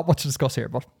yeah, not much to discuss here,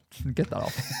 but get that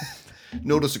off.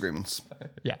 No disagreements.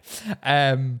 Yeah.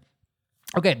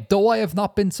 Okay, though I have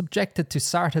not been subjected to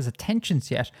Sarta's attentions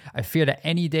yet, I fear that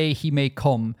any day he may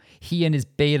come, he and his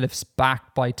bailiffs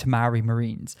backed by Tamari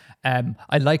Marines.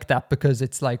 I like that because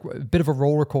it's like a bit of a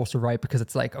roller coaster ride, because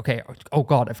it's like, okay, oh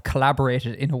God, I've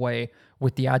collaborated in a way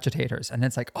with the agitators. And then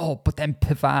it's like, oh, but then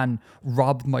Pivan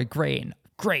robbed my grain.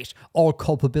 Great, all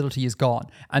culpability is gone.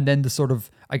 And then the sort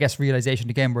of, I guess, realization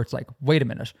again where it's like, wait a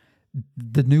minute,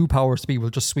 the new powers to be will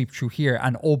just sweep through here,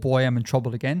 and oh boy, I'm in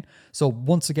trouble again. So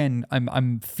once again,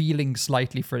 I'm feeling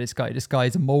slightly for this guy. This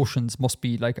guy's emotions must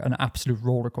be like an absolute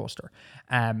roller coaster.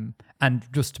 And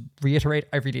just to reiterate,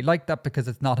 I really like that because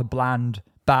it's not a bland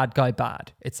bad guy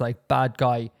bad. It's like bad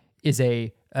guy is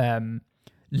a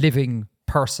living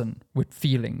person with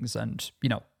feelings and, you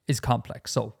know, is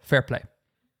complex. So fair play.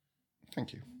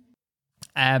 Thank you.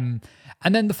 And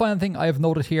then the final thing I have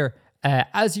noted here,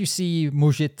 as you see,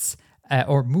 Mujits,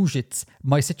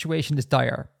 my situation is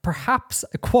dire. Perhaps,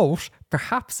 a quote,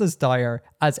 perhaps as dire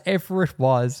as ever it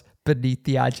was beneath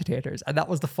the agitators. And that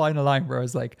was the final line where I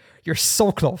was like, you're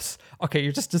so close. Okay,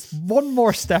 you're just one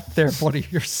more step there, buddy.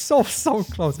 You're so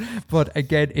close. But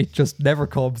again, it just never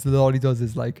comes. And all he does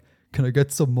is like, can I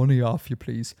get some money off you,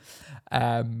 please?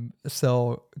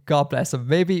 So God bless him.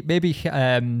 Maybe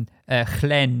Glenn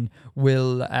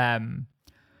will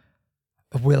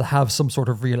have some sort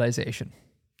of realization.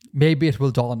 Maybe it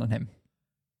will dawn on him.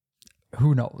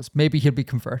 Who knows? Maybe he'll be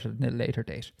converted in a later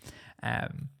date.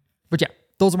 But yeah,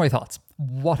 those are my thoughts.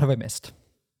 What have I missed?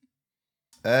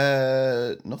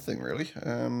 Nothing really.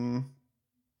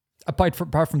 Apart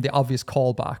from the obvious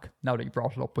callback, now that you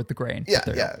brought it up with the grain.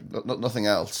 Yeah. Nothing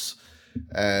else.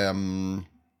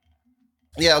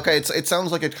 Yeah, okay. It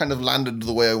sounds like it kind of landed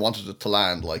the way I wanted it to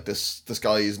land. Like this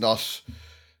guy is not.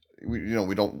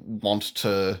 We don't want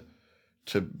to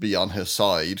be on his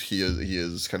side. He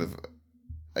is kind of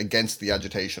against the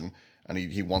agitation, and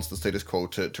he wants the status quo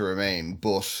to remain.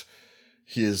 But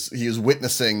he is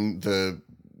witnessing the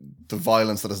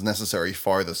violence that is necessary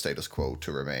for the status quo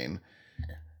to remain,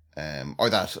 or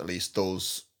that at least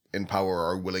those in power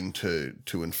are willing to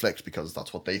inflict, because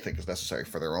that's what they think is necessary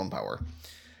for their own power.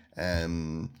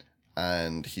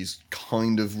 And he's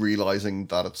kind of realizing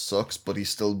that it sucks, but he's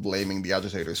still blaming the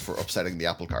agitators for upsetting the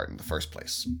apple cart in the first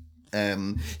place.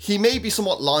 He may be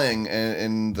somewhat lying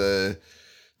in the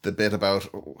bit about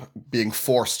being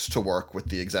forced to work with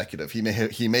the executive.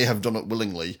 He may have done it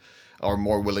willingly, or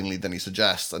more willingly than he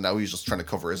suggests, and now he's just trying to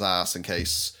cover his ass in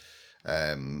case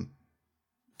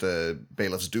the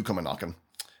bailiffs do come a knocking,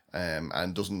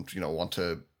 and doesn't want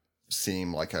to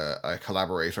seem like a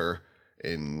collaborator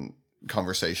in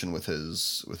conversation with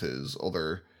his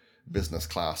other business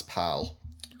class pal.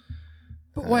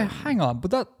 But wait, hang on.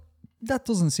 But that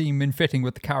doesn't seem in fitting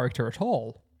with the character at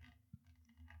all.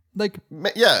 Like,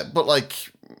 yeah, but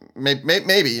like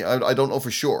maybe I don't know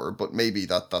for sure, but maybe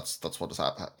that's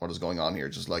what is going on here.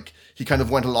 Just like he kind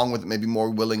of went along with it maybe more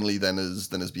willingly than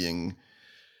is being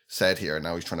said here.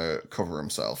 Now he's trying to cover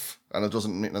himself, and it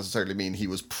doesn't necessarily mean he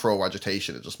was pro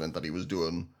agitation. It just meant that he was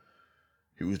doing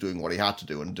what he had to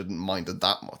do and didn't mind it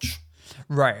that much.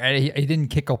 Right, he didn't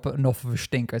kick up enough of a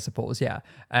stink, I suppose. Yeah,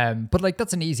 but like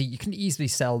that's you can easily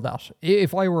sell that.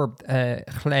 If I were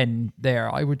Glenn there,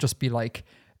 I would just be like,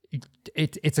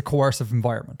 it's a coercive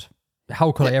environment.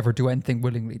 How could I ever do anything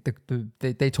willingly?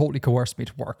 They totally coerced me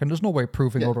to work, and there's no way of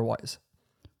proving otherwise.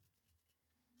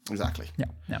 Exactly.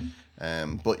 Yeah.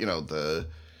 But you know the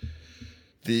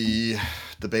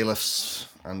bailiffs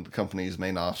and the companies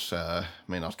may not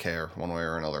care one way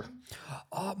or another.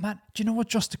 Oh man, do you know what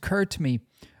just occurred to me?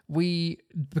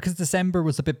 Because December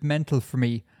was a bit mental for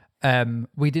me.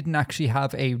 We didn't actually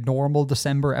have a normal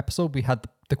December episode. We had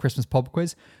the Christmas pub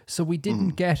quiz, so we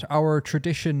didn't get our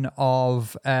tradition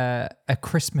of a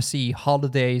Christmassy,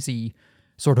 holidaysy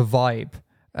sort of vibe,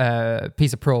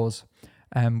 piece of prose,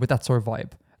 with that sort of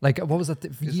vibe. Like, what was that?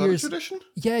 Is that a tradition?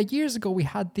 Yeah, years ago we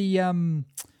had the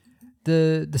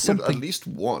something. At least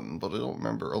one, but I don't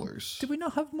remember others. Did we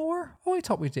not have more? Oh, I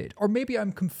thought we did. Or maybe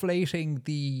I'm conflating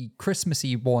the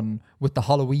Christmassy one with the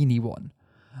Halloweeny one.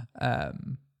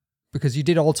 Because you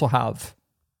did also have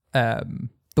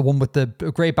the one with the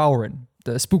Grey Bowrin,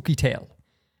 the spooky tale.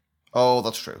 Oh,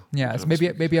 that's true. Yeah, so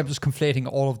maybe I'm just conflating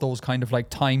all of those kind of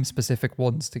like time specific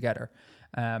ones together.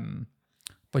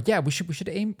 But yeah, we should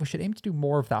aim to do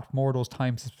more of that, more of those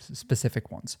time specific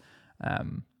ones.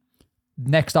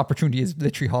 Next opportunity is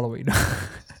literally Halloween.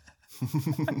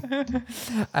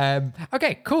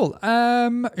 Okay, cool.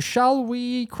 Shall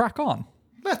we crack on?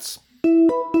 Let's.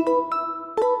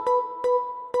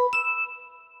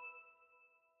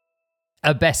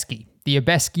 Abeski, the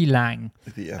Abeski Lang.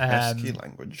 The Abeski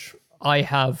language. I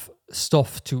have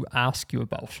stuff to ask you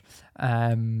about.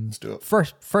 Let's do it.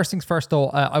 First things first, though,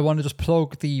 I want to just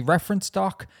plug the reference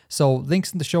doc. So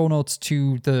links in the show notes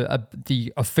to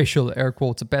the official air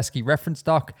quotes Abeski reference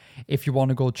doc if you want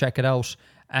to go check it out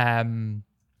and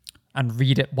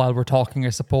read it while we're talking, I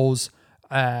suppose.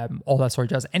 All that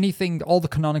sort of jazz. All the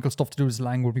canonical stuff to do with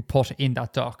Lang will be put in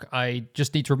that doc. I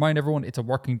just need to remind everyone it's a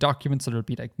working document, so there'll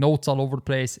be like notes all over the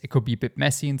place. It could be a bit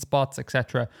messy in spots,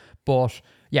 etc. But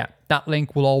yeah, that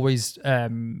link will always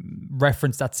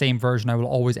reference that same version. I will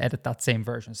always edit that same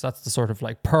version. So that's the sort of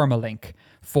like permalink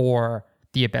for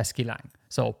the Abeski Lang.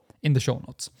 So in the show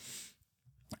notes.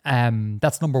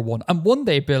 That's number one. And one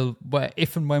day, Bill,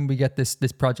 if and when we get this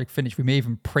project finished, we may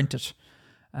even print it.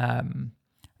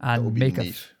 And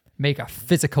make a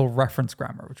physical reference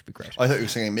grammar, which would be great. I thought you were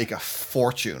saying make a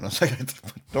fortune. I was like, I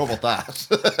don't know about that.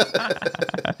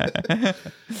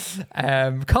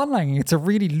 Conlanging, it's a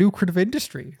really lucrative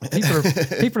industry.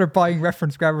 People are buying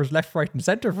reference grammars left, right, and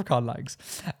center for conlangs.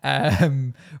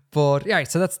 But yeah,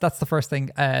 so that's the first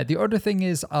thing. The other thing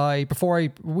is we're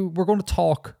going to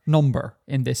talk number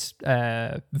in this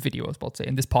video, I was about to say,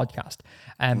 in this podcast.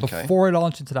 And before I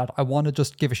launch into that, I want to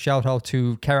just give a shout out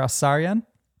to Keras Saryan.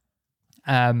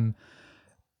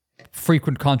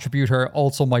 Frequent contributor,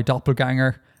 also my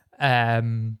doppelganger.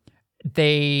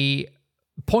 They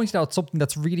pointed out something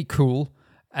that's really cool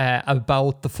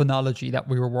about the phonology that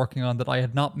we were working on that I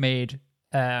had not made.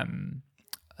 I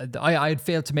had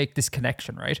failed to make this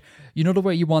connection, right? You know the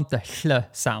way you want the hl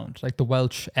sound, like the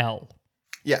Welsh L?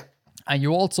 Yeah. And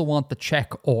you also want the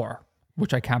Czech or,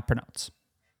 which I can't pronounce.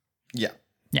 Yeah.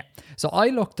 Yeah. So I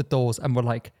looked at those and were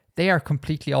like, they are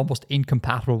completely almost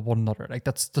incompatible with one another. Like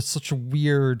that's such a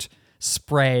weird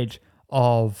spread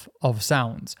of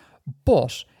sounds.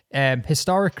 But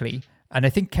historically, and I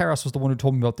think Keras was the one who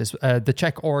told me about this, the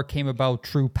Czech or came about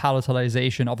through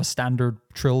palatalization of a standard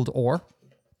trilled or.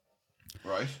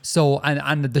 Right. So,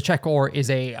 and the Czech or is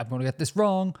I'm going to get this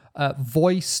wrong,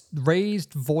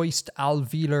 raised voiced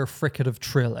alveolar fricative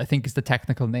trill, I think is the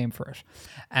technical name for it.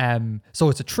 So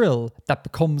it's a trill that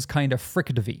becomes kind of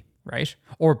fricative-y. Right?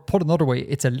 Or put another way,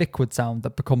 it's a liquid sound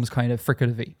that becomes kind of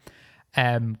fricative-y.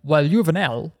 Well, you have an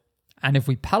L, and if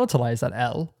we palatalize that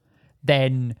L,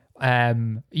 then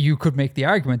you could make the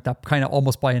argument that kind of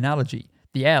almost by analogy,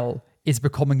 the L is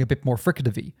becoming a bit more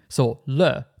fricative-y. So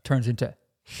L turns into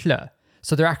hl.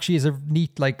 So there actually is a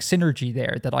neat like synergy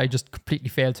there that I just completely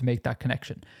failed to make that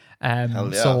connection.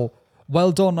 Hell yeah. So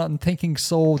well done on thinking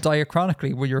so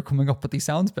diachronically when you're coming up with these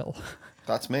sounds, Bill.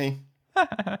 That's me.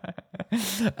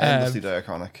 Endlessly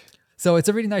diachronic. So it's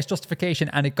a really nice justification,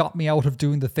 and it got me out of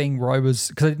doing the thing where because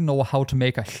I didn't know how to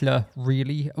make a hl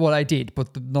really. Well, I did,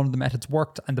 but none of the methods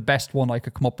worked, and the best one I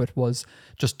could come up with was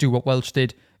just do what Welsh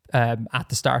did at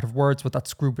the start of words, but that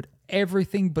screwed with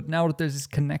everything. But now that there's this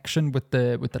connection with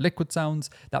the liquid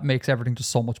sounds, that makes everything just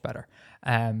so much better.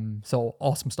 So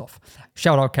awesome stuff.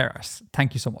 Shout out Keras.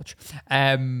 Thank you so much.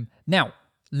 Now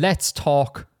let's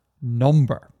talk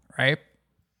number, right?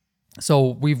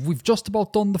 So we've just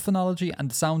about done the phonology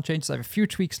and the sound changes. I have a few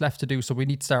tweaks left to do, so we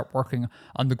need to start working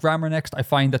on the grammar next. I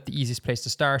find that the easiest place to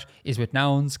start is with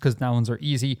nouns, because nouns are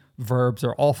easy, verbs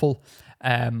are awful.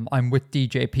 I'm with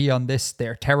DJP on this.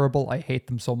 They're terrible. I hate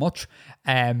them so much.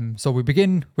 So we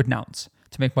begin with nouns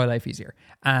to make my life easier.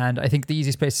 And I think the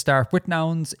easiest place to start with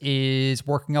nouns is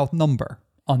working out number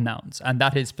on nouns. And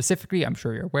that is specifically, I'm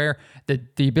sure you're aware,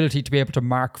 the ability to be able to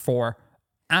mark for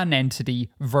an entity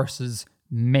versus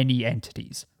many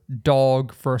entities.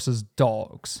 Dog versus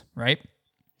dogs, right?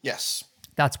 Yes.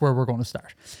 That's where we're going to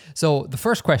start. So the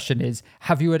first question is,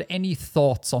 have you had any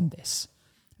thoughts on this?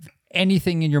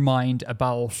 Anything in your mind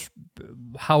about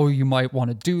how you might want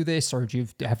to do this, or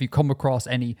have you come across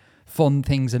any fun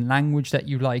things in language that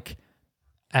you like,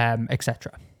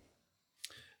 etc.?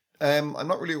 I'm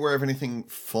not really aware of anything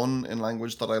fun in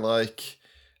language that I like.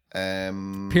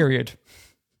 Period.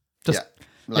 Just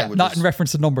not in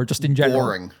reference to number, just in general.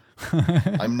 Boring.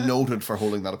 I'm noted for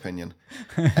holding that opinion.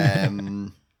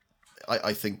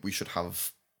 I think we should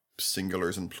have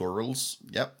singulars and plurals.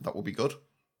 Yep, that will be good.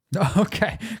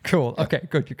 Okay, cool. Yeah. Okay,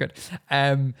 good. You're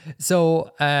good.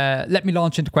 So let me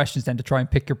launch into questions then to try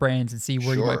and pick your brains and see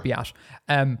where you might be at.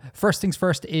 First things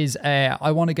first is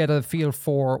I want to get a feel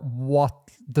for what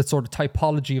the sort of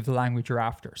typology of the language you're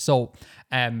after. So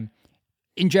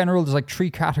in general, there's like 3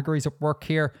 categories at work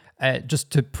here. Just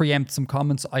to preempt some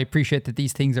comments, I appreciate that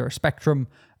these things are a spectrum,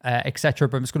 etc.,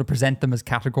 but I'm just going to present them as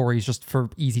categories just for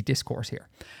easy discourse here.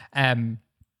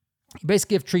 You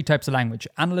basically have 3 types of language: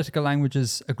 analytical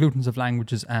languages, agglutinative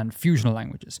languages, and fusional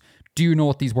languages. Do you know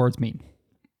what these words mean?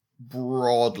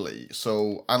 Broadly.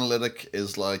 So analytic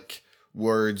is like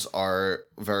words are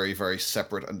very, very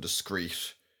separate and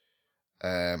discrete.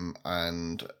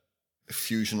 And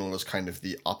fusional is kind of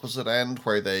the opposite end,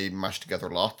 where they mash together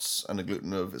lots, and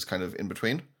agglutinative is kind of in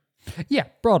between. Yeah,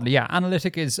 broadly, yeah.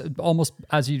 Analytic is almost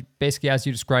as you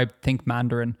described, think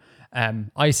Mandarin,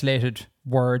 isolated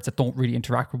words that don't really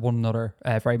interact with one another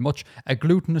very much.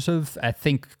 Agglutinative,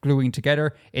 think gluing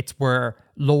together. It's where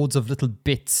loads of little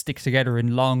bits stick together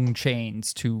in long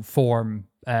chains to form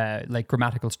like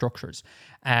grammatical structures.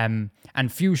 And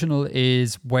fusional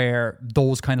is where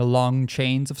those kind of long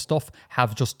chains of stuff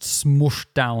have just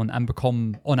smushed down and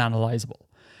become unanalyzable.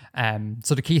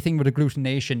 So the key thing with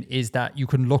agglutination is that you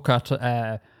can look at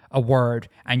a word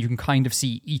and you can kind of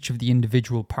see each of the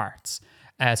individual parts.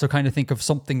 So kind of think of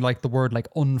something like the word like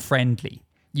unfriendly.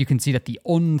 You can see that the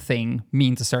un thing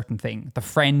means a certain thing, the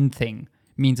friend thing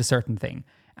means a certain thing,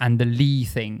 and the lee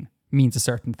thing means a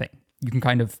certain thing. You can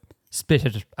kind of split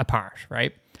it apart,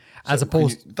 right? As so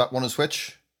opposed... that one is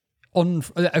which?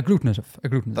 Agglutinative.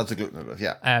 That's agglutinative,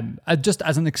 yeah. Just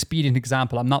as an expedient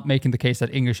example, I'm not making the case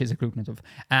that English is agglutinative.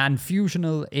 And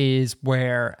fusional is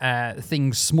where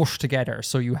things smush together.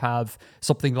 So you have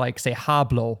something like, say,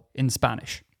 hablo in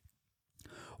Spanish,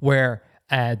 where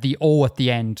the O at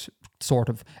the end sort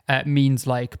of means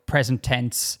like present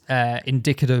tense,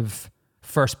 indicative,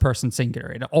 first person singular.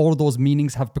 And all of those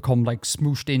meanings have become like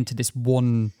smooshed into this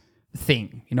one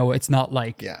thing. You know, it's not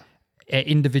like... Yeah.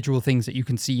 Individual things that you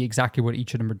can see exactly what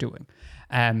each of them are doing.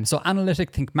 So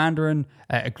analytic, think Mandarin.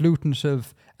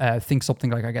 Agglutinative, think something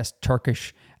like, I guess,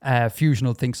 Turkish.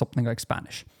 Fusional, think something like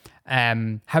Spanish.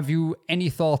 Have you any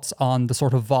thoughts on the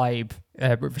sort of vibe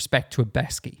with respect to a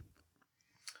Besky?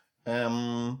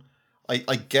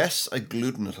 I guess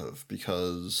agglutinative,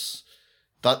 because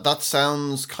that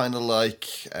sounds kind of like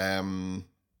the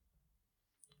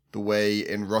way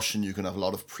in Russian you can have a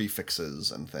lot of prefixes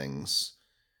and things.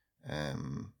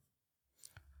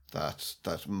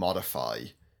 That modify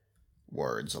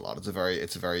words a lot. It's a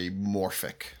very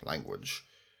morphic language.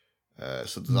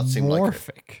 So does that seem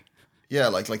morphic? Yeah,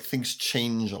 like things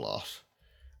change a lot.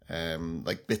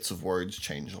 Like bits of words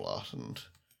change a lot, and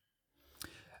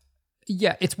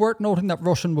yeah, it's worth noting that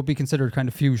Russian would be considered kind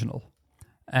of fusional.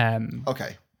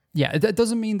 Okay. Yeah, that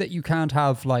doesn't mean that you can't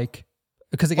have like,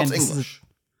 because again, English?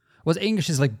 English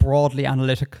is like broadly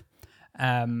analytic.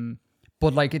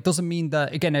 But like, it doesn't mean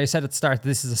that, again, I said at the start,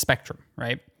 this is a spectrum,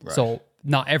 right? So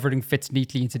not everything fits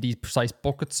neatly into these precise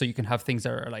buckets. So you can have things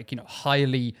that are like, you know,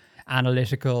 highly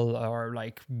analytical or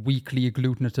like weakly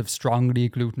agglutinative, strongly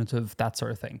agglutinative, that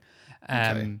sort of thing.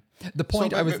 Okay. The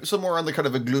point somewhere on the kind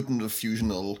of agglutinative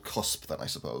fusional cusp, then I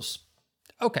suppose.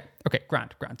 Okay,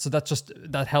 grand. So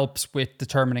that helps with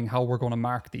determining how we're going to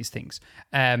mark these things.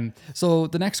 So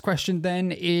the next question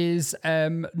then is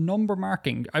number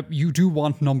marking. You do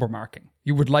want number marking.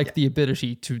 You would like the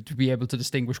ability to be able to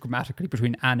distinguish grammatically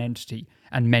between an entity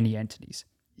and many entities.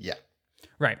 Yeah.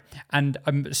 Right. And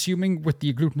I'm assuming with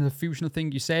the agglutinative fusional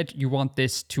thing you said, you want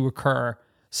this to occur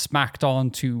smacked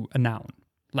onto a noun,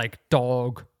 like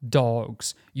dog,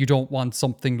 dogs. You don't want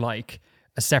something like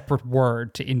a separate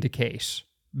word to indicate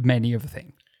many of a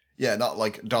thing. Yeah, not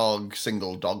like dog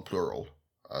single, dog plural.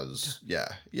 That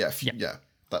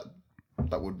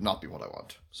would not be what I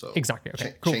want. So exactly.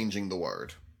 Okay. Cool. Changing the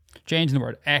word.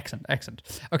 Excellent.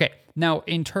 Okay. Now,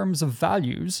 in terms of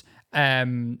values,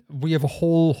 we have a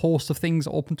whole host of things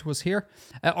open to us here.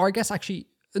 Or I guess actually,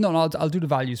 no, I'll do the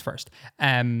values first.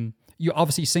 You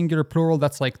obviously singular, plural.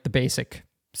 That's like the basic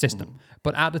system.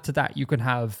 But added to that, you can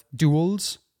have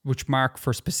duals, which mark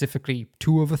for specifically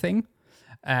two of a thing.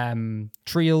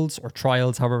 Trials or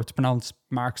trials, however it's pronounced,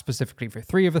 mark specifically for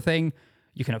three of a thing.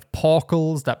 You can have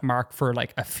paucals that mark for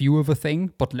like a few of a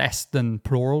thing, but less than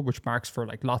plural, which marks for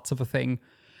like lots of a thing.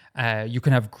 You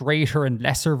can have greater and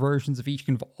lesser versions of each. You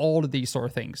can have all of these sort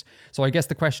of things. So I guess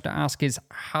the question to ask is,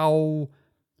 how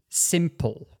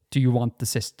simple do you want the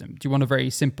system? Do you want a very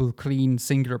simple, clean,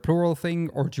 singular, plural thing,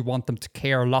 or do you want them to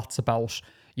care lots about,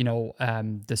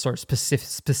 the sort of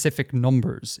specific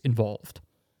numbers involved?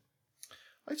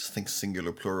 I just think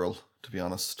singular, plural, to be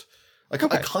honest. I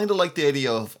kind of like the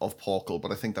idea of paucal,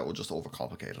 but I think that would just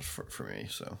overcomplicate it for me,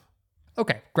 so...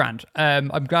 Okay, grand.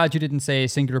 I'm glad you didn't say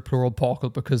singular, plural, paucal,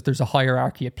 because there's a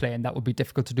hierarchy at play, and that would be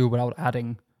difficult to do without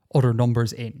adding other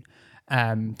numbers in.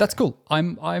 That's cool.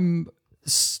 I'm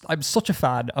such a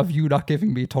fan of you not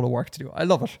giving me a ton of work to do. I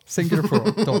love it. Singular,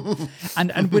 plural, done.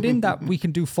 And within that, we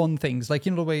can do fun things. Like,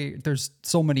 the way there's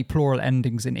so many plural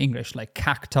endings in English, like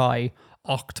cacti,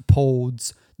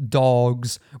 octopodes,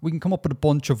 dogs. We can come up with a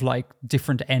bunch of like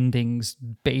different endings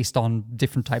based on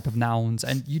different type of nouns,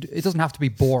 and it doesn't have to be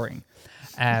boring.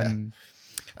 And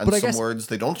but some words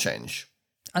they don't change.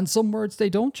 And some words they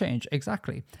don't change,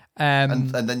 exactly. And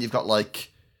then you've got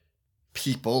like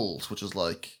peoples, which is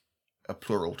like a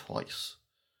plural twice.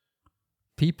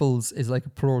 Peoples is like a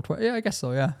plural twice. Yeah, I guess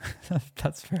so, yeah.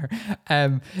 That's fair.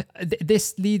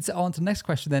 This leads on to the next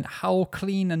question then. How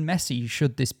clean and messy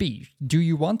should this be? Do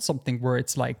you want something where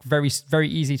it's like very, very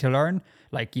easy to learn?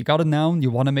 Like you got a noun, you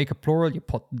want to make a plural, you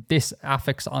put this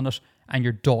affix on it and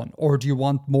you're done. Or do you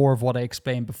want more of what I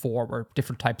explained before, where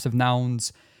different types of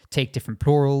nouns take different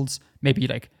plurals? Maybe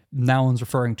like nouns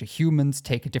referring to humans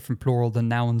take a different plural than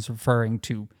nouns referring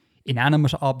to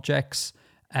inanimate objects,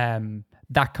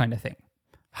 that kind of thing.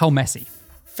 How messy?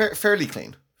 Fairly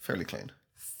clean. Fairly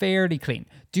clean.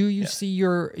 Do you see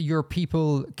your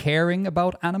people caring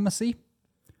about animacy?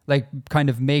 Like kind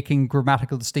of making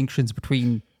grammatical distinctions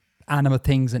between animate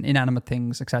things and inanimate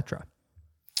things, etc.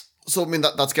 So I mean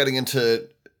that's getting into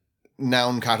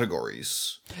noun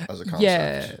categories as a concept.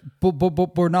 Yeah,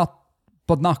 but we're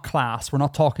not class. We're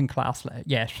not talking class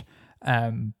yet.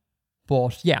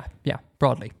 But yeah,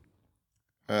 broadly.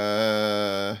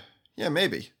 Yeah,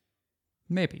 maybe.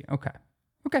 Maybe. Okay.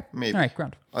 Maybe. All right,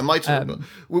 grand. I might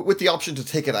with the option to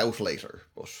take it out later,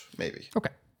 but maybe.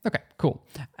 Okay, cool.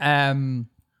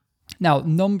 Now,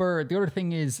 the other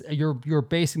thing is you're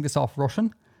basing this off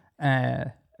Russian.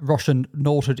 Russian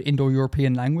noted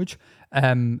Indo-European language.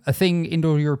 A thing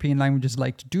Indo-European languages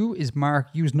like to do is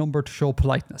use number to show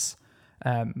politeness.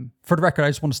 For the record, I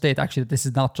just want to state actually that this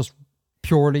is not just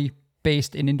purely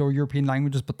based in Indo-European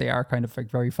languages, but they are kind of like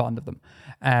very fond of them.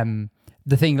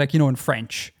 The thing like, in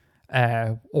French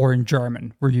or in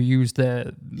German, where you use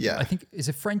I think, is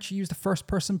it French you use the first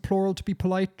person plural to be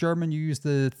polite? German, you use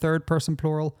the third person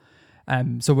plural.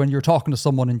 So when you're talking to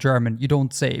someone in German, you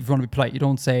don't say, if you want to be polite, you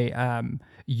don't say,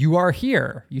 you are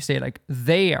here. You say like,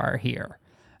 they are here.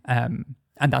 And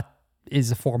that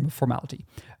is a form of formality.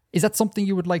 Is that something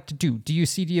you would like to do? Do you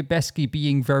see Diabeski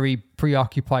being very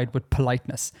preoccupied with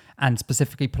politeness, and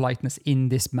specifically politeness in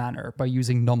this manner by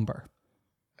using number?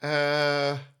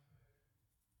 Not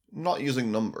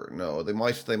using number. No, they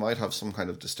might have some kind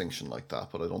of distinction like that,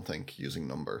 but I don't think using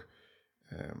number.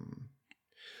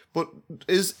 But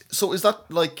is that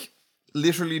like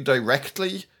literally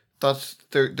directly that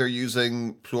they're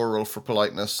using plural for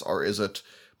politeness, or is it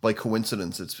by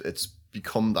coincidence it's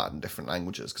become that in different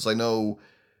languages? Because I know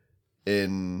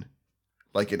in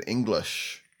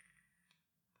English,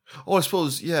 I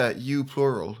suppose, you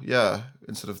plural,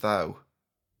 instead of thou.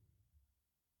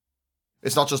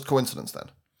 It's not just coincidence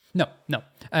then. No.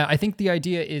 I think the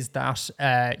idea is that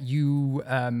you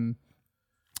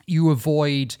you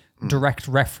avoid direct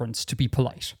reference to be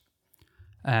polite.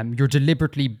 You're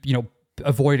deliberately,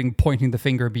 avoiding pointing the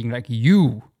finger, being like,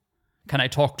 you, can I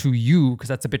talk to you? Because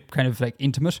that's a bit kind of like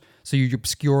intimate. So you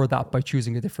obscure that by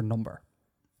choosing a different number.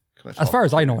 As far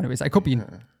as I know, anyways. I could be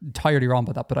entirely wrong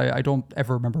about that, but I don't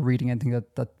ever remember reading anything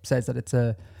that says that it's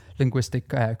a linguistic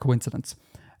coincidence.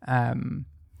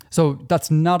 So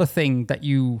that's not a thing that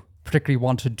you particularly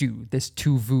want to do, this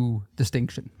tu-vu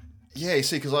distinction. Yeah, you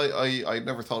see, because I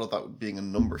never thought of that being a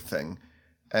number thing.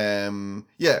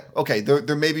 Yeah, okay,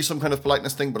 there may be some kind of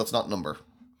politeness thing, but it's not number.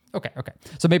 Okay.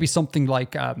 So maybe something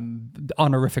like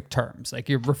honorific terms. Like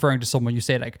you're referring to someone, you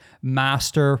say like,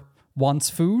 master wants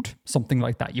food, something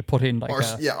like that. You put in like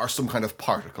or some kind of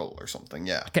particle or something,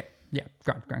 yeah. Okay. Yeah,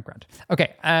 grand.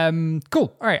 Okay,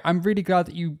 cool. All right, I'm really glad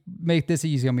that you make this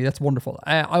easy on me. That's wonderful.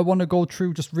 I want to go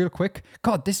through just real quick.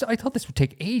 God, I thought this would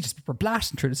take ages. We're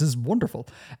blasting through this. This is wonderful.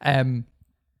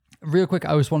 Real quick,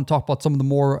 I just want to talk about some of the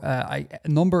more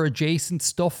number adjacent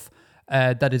stuff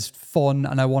that is fun,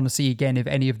 and I want to see again if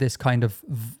any of this kind of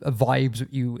vibes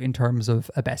with you in terms of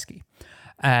Abeski.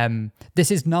 This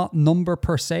is not number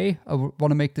per se. I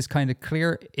want to make this kind of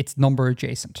clear. It's number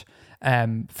adjacent.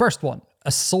 First one,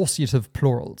 associative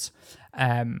plurals.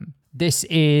 This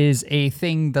is a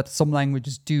thing that some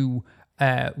languages do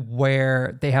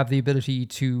where they have the ability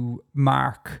to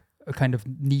kind of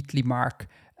neatly mark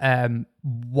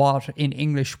what in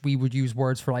English we would use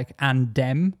words for like and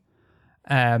them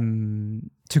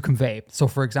to convey. So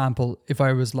for example, if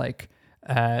I was like,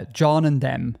 John and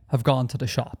them have gone to the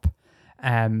shop.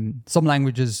 Some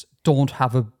languages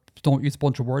don't use a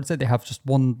bunch of words there. They have just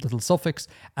one little suffix,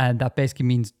 and that basically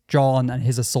means John and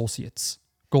his associates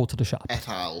go to the shop. Et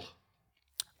al.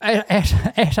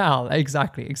 Et al.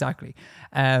 Exactly.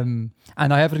 And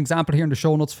I have an example here in the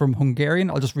show notes from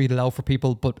Hungarian. I'll just read it out for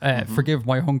people, but forgive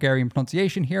my Hungarian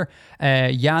pronunciation here.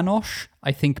 János,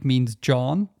 I think, means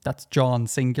John. That's John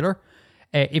singular.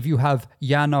 If you have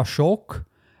Jánosok,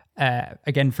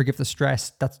 again, forgive the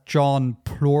stress, that's John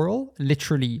plural,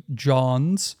 literally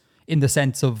Johns, in the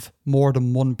sense of more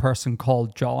than one person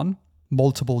called John,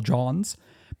 multiple Johns.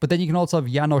 But then you can also have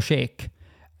Jánosek,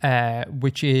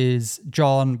 which is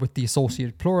John with the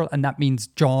associated plural, and that means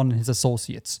John and his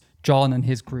associates, John and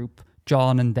his group,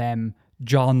 John and them,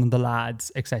 John and the lads,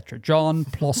 etc. John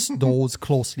plus those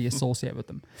closely associated with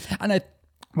them. And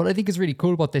what I think is really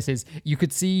cool about this is you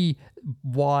could see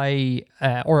why,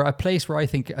 or a place where I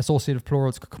think associative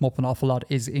plurals could come up an awful lot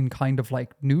is in kind of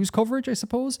like news coverage, I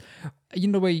suppose. You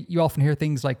know the way you often hear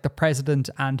things like the president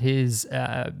and his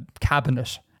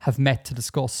cabinet have met to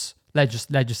discuss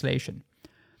legislation.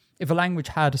 If a language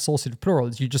had associative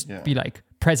plurals, you'd just be like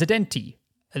presidenti,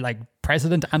 like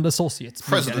president and associates.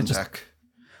 President-ec.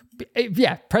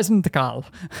 Yeah, President Cal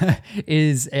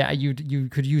is you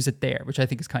could use it there, which I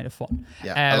think is kind of fun.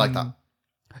 Yeah, I like that.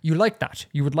 You like that?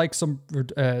 You would like some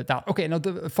that? Okay. Now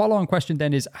the follow-on question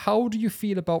then is: how do you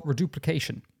feel about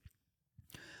reduplication?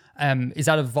 Is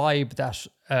that a vibe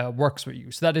that works with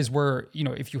you? So that is where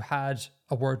if you had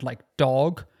a word like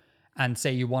dog, and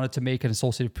say you wanted to make an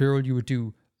associative plural, you would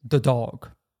do the dog.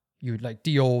 You would like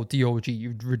dog.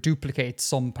 You'd reduplicate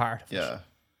some part of it.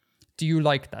 Do you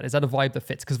like that? Is that a vibe that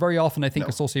fits? Because very often I think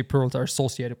associative plurals are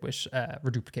associated with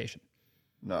reduplication.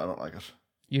 No, I don't like it.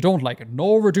 You don't like it?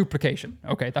 No reduplication.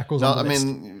 Okay, that goes on the list.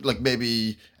 Mean, like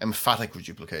maybe emphatic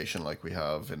reduplication like we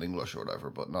have in English or whatever,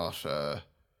 but not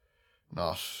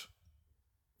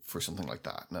for something like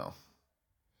that, no.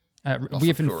 We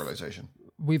have pluralization.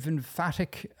 We've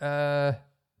emphatic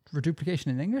reduplication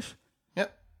in English?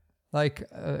 Yep. Like,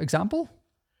 example?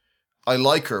 I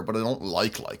like her, but I don't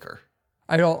like her.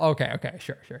 I don't. Okay,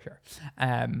 sure.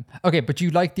 Okay, but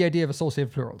you like the idea of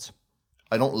associative plurals?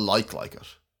 I don't like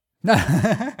it.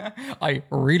 I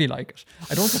really like it.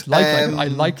 I don't just like it. I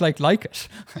like it.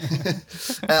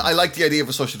 I like the idea of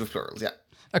associative plurals. Yeah.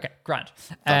 Okay, grand.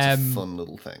 That's a fun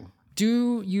little thing.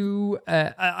 Do you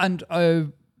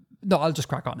no, I'll just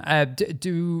crack on.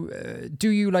 Do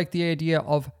you like the idea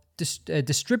of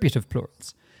distributive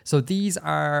plurals? So these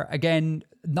are again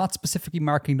not specifically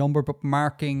marking number, but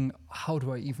marking, how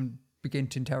do I even begin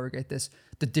to interrogate this?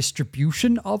 The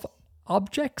distribution of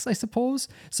objects, I suppose.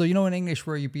 So, in English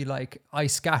where you'd be like, I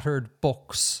scattered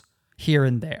books here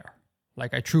and there.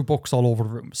 Like I threw books all over the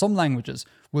room. Some languages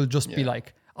will just be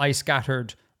like, I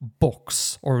scattered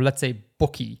books, or let's say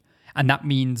bookie. And that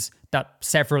means that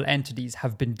several entities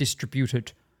have been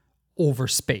distributed over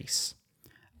space.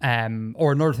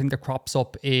 Or another thing that crops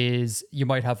up is you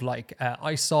might have like,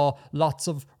 I saw lots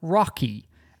of Rocky,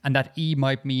 and that E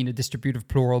might mean a distributive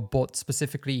plural, but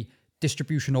specifically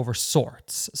distribution over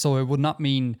sorts. So it would not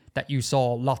mean that you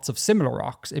saw lots of similar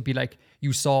rocks. It'd be like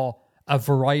you saw a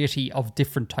variety of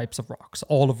different types of rocks,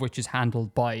 all of which is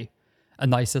handled by a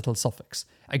nice little suffix.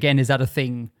 Again, is that a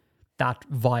thing that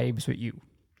vibes with you?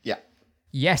 Yeah.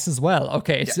 Yes, as well.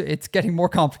 Okay, it's getting more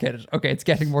complicated. It's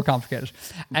been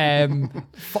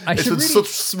such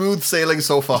smooth sailing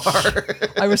so far.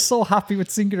 I was so happy with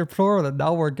singular plural, and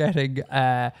now we're getting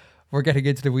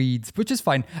into the weeds, which is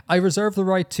fine. I reserve the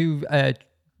right to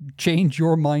change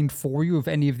your mind for you if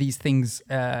any of these things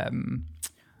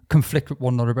conflict with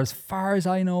one another. But as far as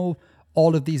I know,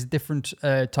 all of these different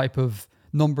type of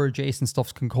number adjacent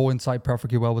stuffs can coincide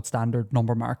perfectly well with standard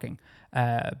number marking.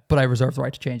 But I reserve the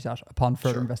right to change that upon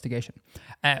further investigation.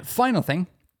 Final thing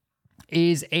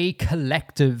is a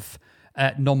collective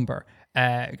number.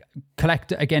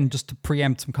 Again, just to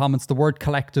preempt some comments, the word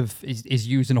collective is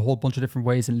used in a whole bunch of different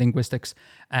ways in linguistics,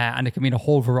 and it can mean a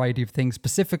whole variety of things.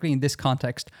 Specifically in this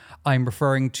context, I'm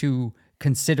referring to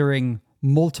considering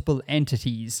multiple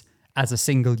entities as a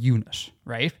single unit,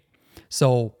 right?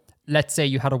 So let's say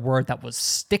you had a word that was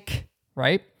stick,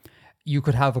 right? You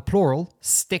could have a plural,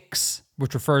 sticks,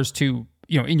 which refers to,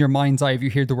 in your mind's eye, if you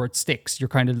hear the word sticks, you're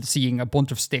kind of seeing a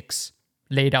bunch of sticks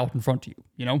laid out in front of you,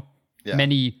 Yeah.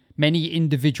 Many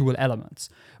individual elements.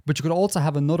 But you could also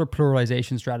have another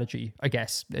pluralization strategy, I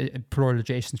guess, a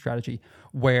pluralization strategy,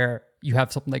 where you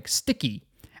have something like sticky,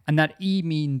 and that E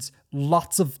means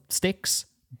lots of sticks,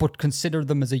 but consider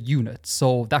them as a unit.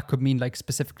 So that could mean like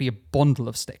specifically a bundle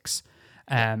of sticks.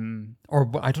 Or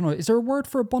I don't know, is there a word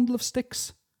for a bundle of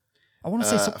sticks? I want to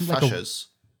say something like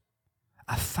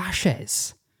a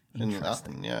fasces. In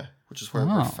Latin, yeah. Which is where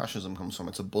fascism comes from.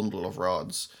 It's a bundle of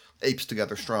rods. Apes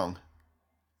together strong.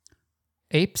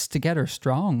 Apes together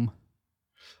strong.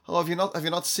 Oh, have you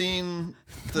not seen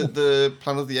the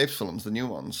Planet of the Apes films, the new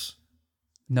ones?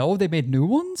 No, they made new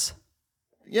ones?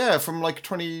 Yeah, from like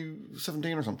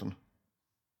 2017 or something.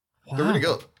 Wow. They're really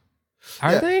good.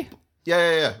 Are they?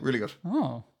 Yeah, really good.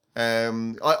 Oh.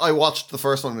 I watched the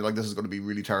first one and like, this is going to be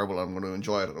really terrible. I'm going to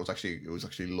enjoy it. And it was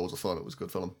actually loads of fun. It was a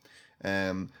good film.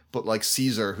 But like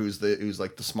Caesar, who's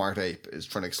like the smart ape, is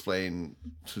trying to explain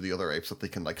to the other apes that they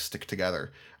can like stick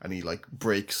together, and he like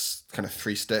breaks kind of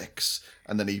 3 sticks,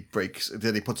 and then he puts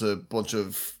a bunch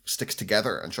of sticks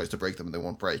together and tries to break them, and they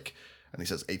won't break. And he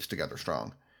says, "Apes together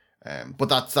strong." But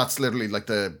that's literally like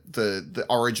the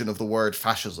origin of the word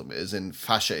fascism is in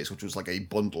fasces, which was like a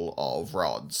bundle of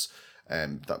rods,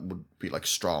 that would be like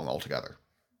strong altogether.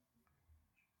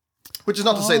 Which is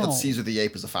not to say that Caesar the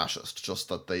ape is a fascist, just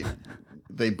that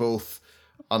they both,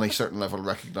 on a certain level,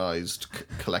 recognized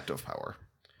collective power.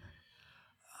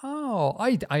 Oh,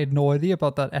 I had no idea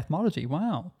about that etymology.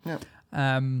 Wow. Yeah.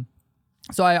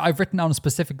 So I've written down a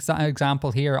specific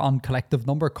example here on collective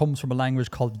number. It comes from a language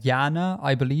called Yana,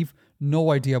 I believe. No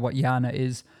idea what Yana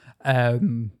is,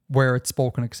 where it's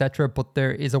spoken, etc. But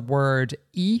there is a word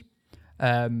E.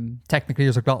 Technically,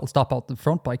 there's a glottal stop out the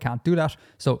front, but I can't do that.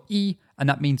 So E, and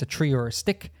that means a tree or a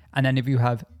stick. And then if you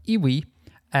have iwi,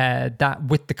 that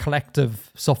with the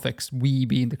collective suffix, we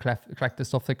being the collective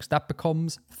suffix, that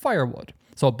becomes firewood.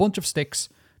 So a bunch of sticks,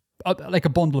 like a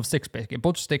bundle of sticks, basically. A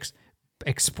bunch of sticks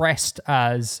expressed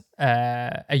as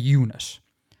a unit,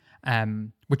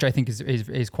 which I think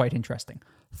is quite interesting.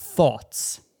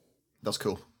 Thoughts? That's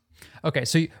cool. Okay,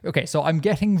 so I'm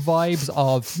getting vibes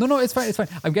of no, it's fine.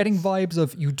 I'm getting vibes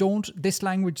of this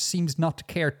language seems not to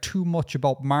care too much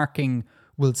about marking,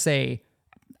 we'll say,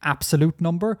 absolute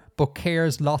number, but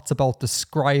cares lots about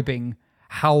describing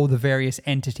how the various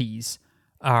entities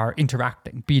are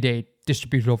interacting, be they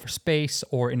distributed over space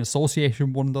or in association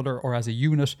with one another or as a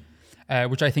unit,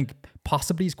 which I think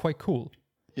possibly is quite cool.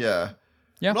 Yeah.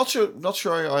 Yeah. Not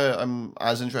sure I'm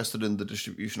as interested in the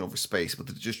distribution over space, but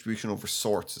the distribution over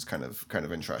sorts is kind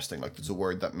of interesting. Like there's a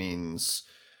word that means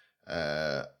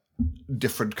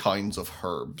different kinds of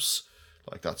herbs.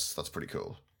 Like that's pretty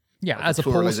cool. Yeah, like as a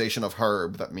pluralization of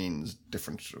herb, that means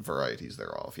different varieties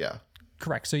thereof. Yeah.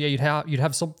 Correct. So yeah, you'd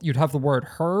have the word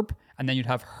herb, and then you'd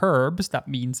have herbs. That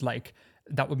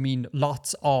would mean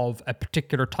lots of a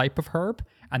particular type of herb,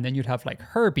 and then you'd have like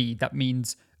herbie. That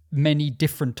means many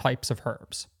different types of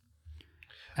herbs.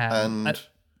 And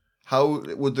how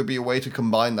would there be a way to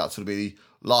combine that? So it'd be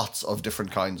lots of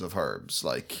different kinds of herbs,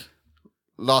 like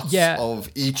lots of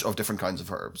each of different kinds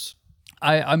of herbs.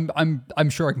 I'm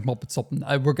sure I can come up with something.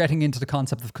 We're getting into the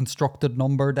concept of constructed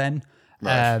number then,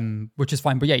 right. Which is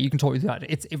fine. But yeah, you can totally do that.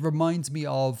 It reminds me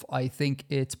of, I think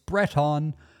it's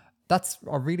Breton. That's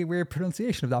a really weird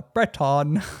pronunciation of that.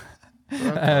 Breton.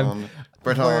 Breton.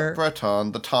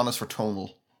 The ton is for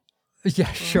tonal.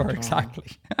 Yeah, sure, exactly.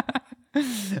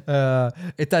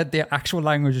 It that the actual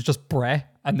language is just Bre,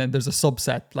 and then there's a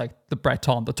subset like the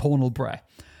Breton, the tonal Bre.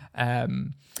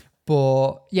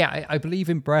 But yeah, I believe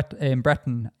in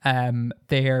Breton,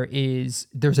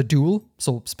 there's a dual,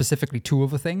 so specifically two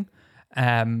of a thing.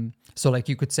 So like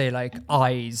you could say like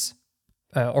eyes,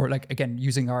 or like again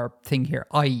using our thing here,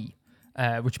 eye,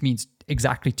 which means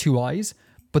exactly two eyes.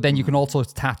 But then you can also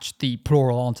attach the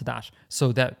plural onto that,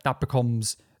 so that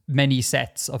becomes many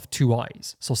sets of two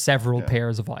eyes, so several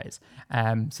pairs of eyes.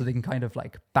 So they can kind of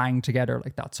like bang together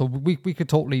like that. So we could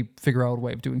totally figure out a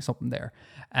way of doing something there.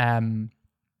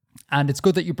 And it's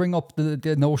good that you bring up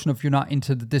the notion of you're not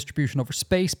into the distribution over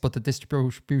space, but the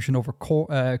distribution over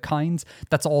kinds.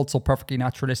 That's also perfectly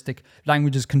naturalistic.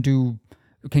 Languages can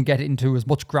get into as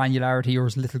much granularity or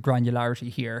as little granularity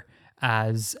here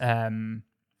as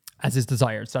is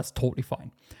desired. So that's totally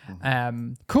fine.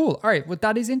 Cool. All right. Well,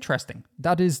 that is interesting.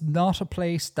 That is not a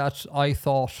place that I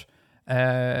thought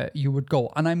you would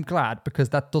go. And I'm glad, because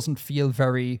that doesn't feel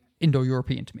very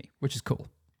Indo-European to me, which is cool.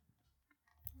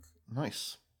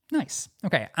 Nice.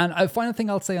 Okay. And a final thing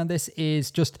I'll say on this is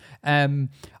just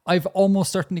I've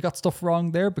almost certainly got stuff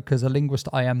wrong there, because a linguist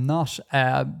I am not.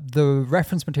 The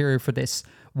reference material for this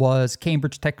was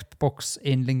Cambridge Textbooks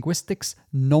in Linguistics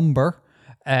number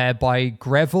by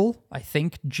Greville, I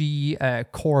think, G.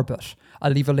 Corbett.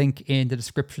 I'll leave a link in the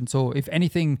description. So if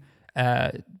anything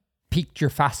piqued your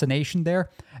fascination there,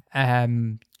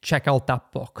 check out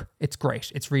that book. It's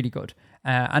great. It's really good.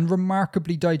 And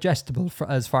remarkably digestible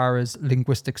as far as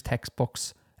linguistics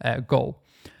textbooks go.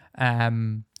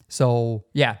 So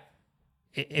yeah,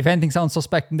 if anything sounds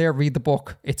suspect in there, read the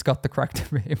book. It's got the correct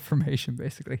information,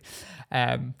 basically.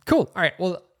 Cool. All right.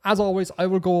 Well, as always, I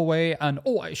will go away and,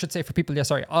 I should say for people,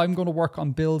 I'm going to work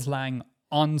on Bill's Lang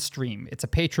on stream. It's a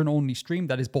patron-only stream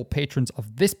that is both patrons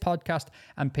of this podcast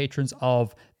and patrons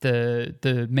of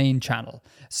the main channel.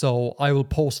 So I will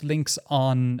post links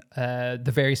on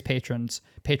the various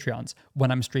Patreons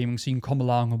when I'm streaming, so you can come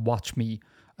along and watch me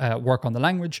work on the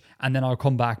language, and then I'll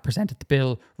come back, present it to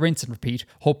Bill, rinse and repeat.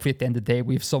 Hopefully at the end of the day,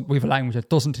 we've a language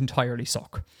that doesn't entirely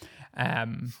suck. So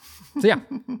yeah.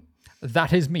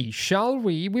 That is me. Shall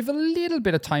we? We've a little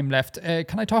bit of time left.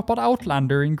 Can I talk about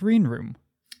Outlander in Green Room?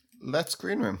 Let's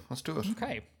Green Room. Let's do it.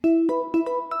 Okay.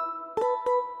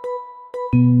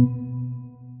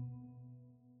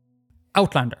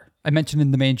 Outlander. I mentioned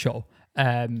in the main show.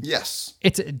 Yes.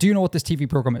 Do you know what this TV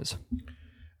program is?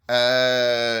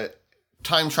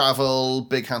 Time travel,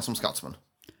 big handsome Scotsman.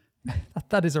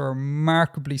 That is a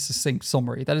remarkably succinct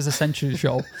summary. That is essentially the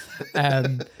show.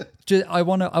 I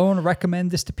want to recommend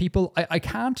this to people. I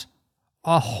can't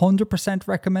 100%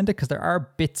 recommend it, because there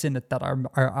are bits in it that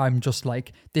I'm just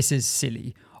like, this is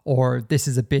silly, or this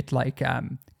is a bit like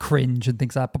cringe and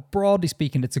things like that. But broadly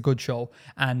speaking, it's a good show.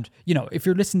 And, if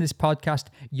you're listening to this podcast,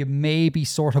 you may be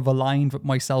sort of aligned with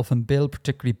myself and Bill,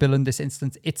 particularly Bill in this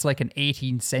instance. It's like an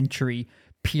 18th century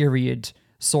period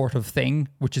sort of thing,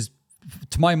 which is,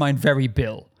 to my mind, very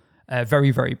Bill.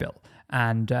 Very, very Bill.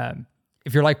 And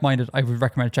if you're like-minded, I would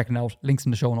recommend checking it out. Links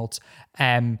in the show notes.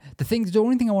 The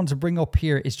only thing I wanted to bring up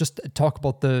here is just talk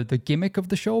about the gimmick of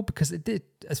the show, because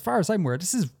as far as I'm aware,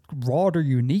 this is rather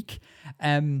unique.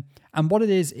 And what it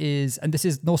is, and this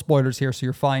is no spoilers here, so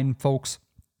you're fine, folks.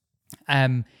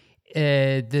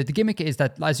 The gimmick is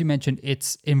that, as you mentioned,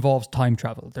 it involves time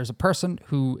travel. There's a person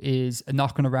who is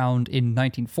knocking around in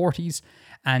 1940s,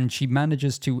 and she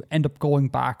manages to end up going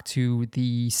back to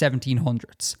the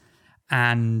 1700s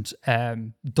and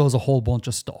does a whole bunch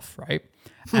of stuff, right?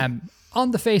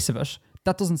 On the face of it,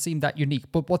 that doesn't seem that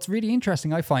unique. But what's really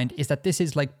interesting, I find, is that this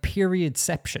is like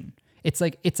periodception. It's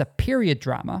a period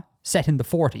drama set in the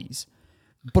 40s,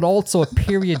 but also a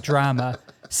period drama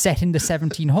set in the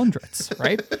 1700s,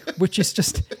 right? Which is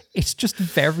it's just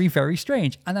very, very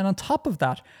strange. And then on top of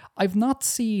that, I've not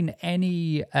seen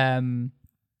any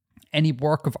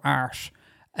work of art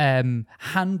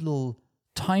handle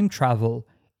time travel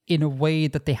in a way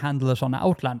that they handle it on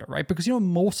Outlander, right? Because,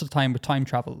 most of the time with time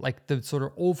travel, like the sort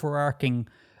of overarching,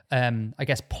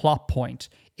 plot point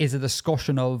is a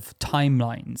discussion of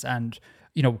timelines and,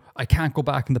 I can't go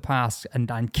back in the past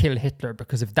and kill Hitler,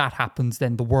 because if that happens,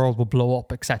 then the world will blow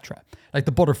up, etc. Like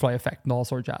the butterfly effect and all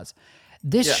sorts of jazz.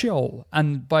 This show,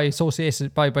 and by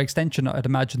association, by extension, I'd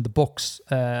imagine the books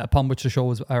upon which the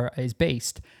show is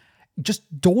based,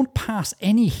 just don't pass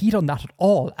any heat on that at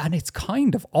all, and it's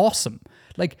kind of awesome.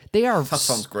 Like they are. That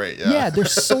sounds great. Yeah. Yeah, they're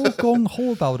so gung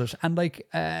ho about it, and like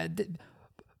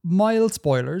mild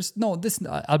spoilers. No, this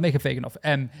I'll make it vague enough.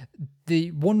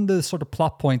 One of the sort of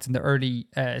plot points in the early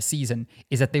season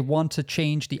is that they want to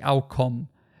change the outcome.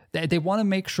 They want to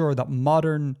make sure that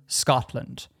modern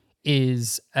Scotland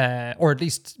is, or at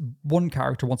least one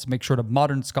character wants to make sure that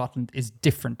modern Scotland is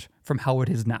different from how it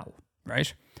is now,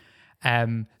 right?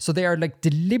 So they are like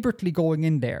deliberately going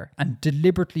in there and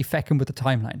deliberately fecking with the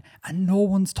timeline, and no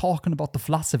one's talking about the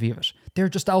philosophy of it. They're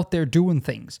just out there doing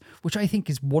things, which I think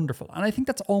is wonderful. And I think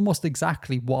that's almost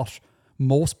exactly what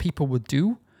most people would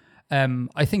do.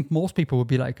 I think most people would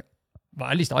be like, well,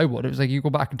 at least I would. It was like you go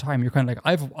back in time, you're kind of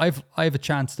like, I have a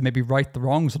chance to maybe right the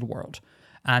wrongs of the world.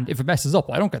 And if it messes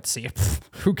up, I don't get to see it.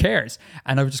 Who cares?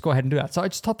 And I would just go ahead and do that. So I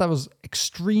just thought that was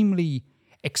extremely,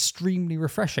 extremely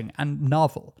refreshing and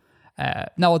novel.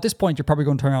 Now, at this point, you're probably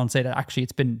going to turn around and say that actually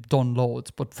it's been done loads.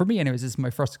 But for me, anyways, this is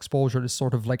my first exposure to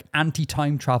sort of like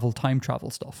time travel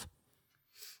stuff.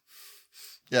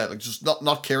 Yeah, like just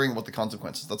not caring about the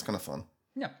consequences. That's kind of fun.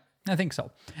 Yeah, I think so.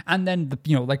 And then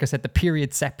like I said, the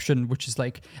periodception, which is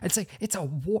like it's a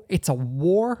war. It's a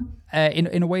war.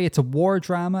 In a way, it's a war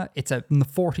drama. It's a in the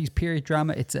 40s period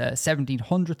drama. It's a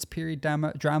 1700s period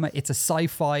drama. It's a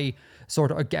sci-fi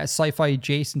sort of sci-fi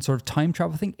adjacent sort of time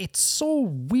travel thing. It's so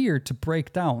weird to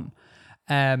break down.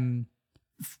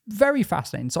 Very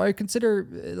fascinating. So I consider,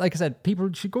 like I said,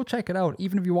 people should go check it out,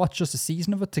 even if you watch just a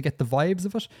season of it to get the vibes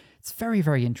of it. It's very,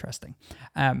 very interesting.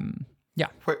 Yeah.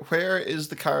 Where is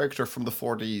the character from the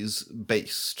 40s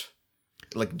based,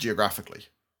 like geographically?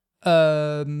 They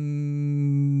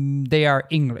are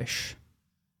English.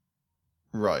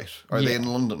 Right. Are they in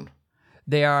London?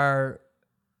 They are.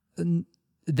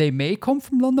 They may come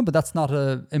from London, but that's not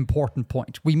an important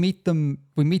point. We meet them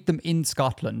in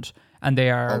Scotland, and they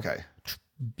are okay.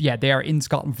 Yeah, they are in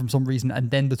Scotland from some reason,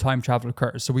 and then the time travel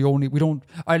occurs. So we don't,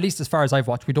 or at least as far as I've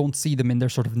watched, we don't see them in their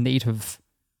sort of native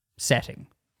setting.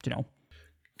 You know.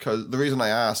 Because the reason I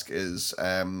ask is,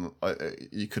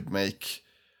 you could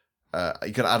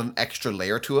add an extra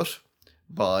layer to it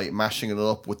by mashing it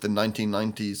up with the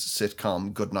 1990s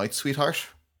sitcom Goodnight Sweetheart.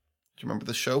 Do you remember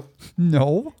this show?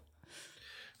 No.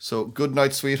 So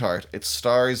Goodnight Sweetheart, it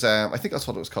stars, I think that's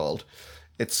what it was called.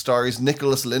 It stars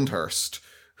Nicholas Lyndhurst,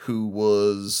 who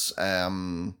was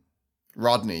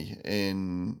Rodney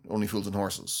in Only Fools and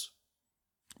Horses.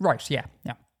 Right. Yeah.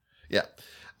 Yeah. Yeah.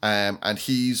 And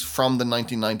he's from the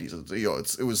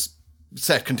 1990s. It was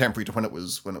set contemporary to when it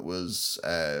was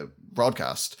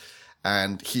broadcast,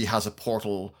 and he has a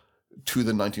portal to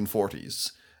the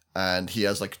 1940s, and he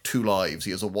has like two lives.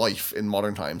 He has a wife in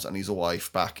modern times, and he's a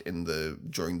wife back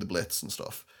during the Blitz and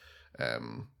stuff.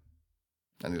 And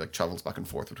he like travels back and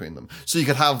forth between them. So you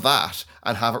could have that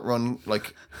and have it run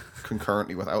like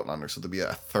concurrently with Outlander, so there'd be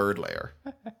a third layer.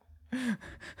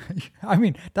 I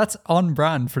mean, that's on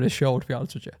brand for this show, to be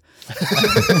honest with you.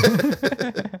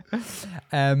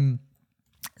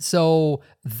 So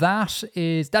that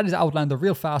is Outlander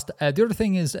real fast. The other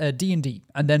thing is D&D,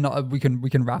 and then we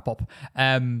can wrap up.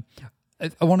 I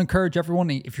want to encourage everyone,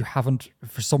 if you haven't,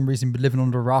 for some reason, been living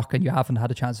under a rock and you haven't had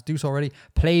a chance to do so already,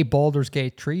 play Baldur's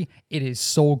Gate 3. It is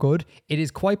so good. It is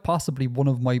quite possibly one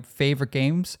of my favorite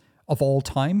games of all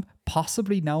time,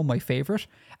 possibly now my favorite.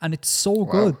 And it's so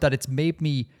good that it's made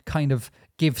me kind of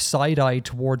give side eye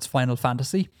towards Final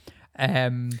Fantasy.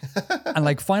 And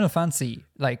like Final Fantasy,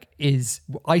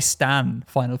 I stan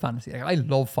Final Fantasy. Like, I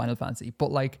love Final Fantasy,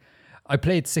 but like I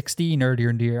played 16 earlier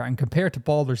in the year, and compared to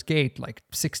Baldur's Gate, like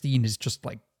 16 is just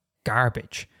like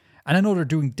garbage. And I know they're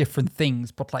doing different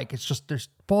things, but like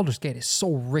Baldur's Gate is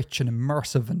so rich and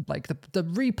immersive, and like the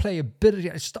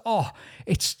replayability,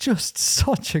 it's just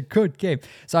such a good game.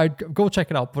 So I'd go check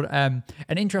it out. But an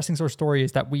interesting sort of story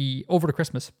is that over the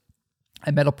Christmas,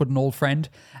 I met up with an old friend,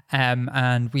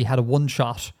 and we had a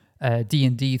one-shot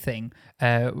D&D thing,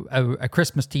 a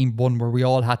Christmas themed one where we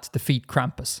all had to defeat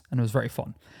Krampus, and it was very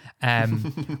fun.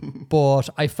 But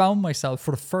I found myself for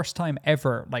the first time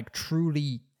ever like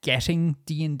truly getting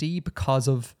D&D because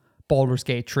of Baldur's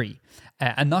Gate 3,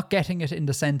 and not getting it in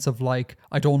the sense of like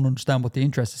I don't understand what the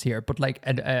interest is here, but like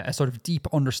a sort of deep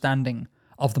understanding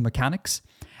of the mechanics,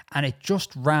 and it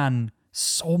just ran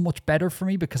so much better for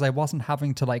me because I wasn't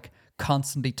having to like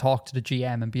constantly talk to the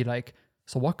GM and be like,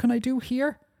 so what can I do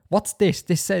here? What's this?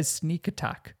 This says sneak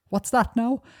attack. What's that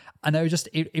now? And I was just,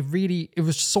 it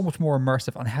was so much more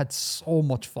immersive, and I had so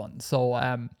much fun. So,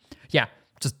 yeah,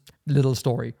 just little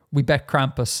story. We bet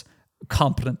Krampus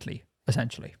competently,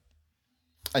 essentially.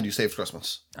 And you saved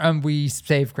Christmas. And we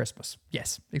saved Christmas.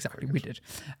 Yes, exactly. We did.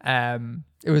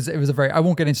 It was a very, I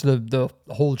won't get into the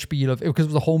whole spiel of it because it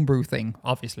was a homebrew thing,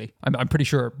 obviously. I'm pretty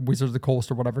sure Wizards of the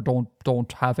Coast or whatever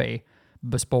don't have a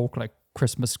bespoke like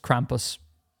Christmas Krampus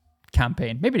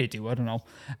campaign. Maybe they do, I don't know.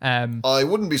 I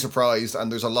wouldn't be surprised,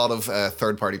 and there's a lot of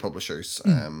third-party publishers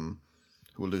who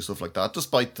will do stuff like that,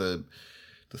 despite the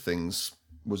things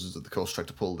Wizards of the Coast tried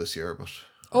to pull this year. But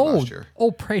last year.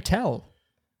 Oh, pray tell.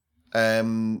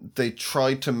 They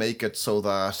tried to make it so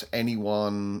that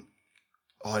anyone...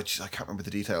 I can't remember the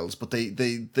details, but they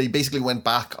basically went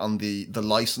back on the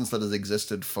license that has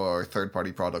existed for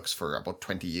third-party products for about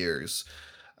 20 years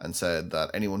and said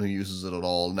that anyone who uses it at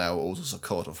all now owes us a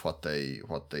cut of what they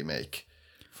make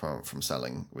from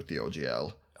selling with the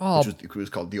OGL, which was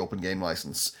called the Open Game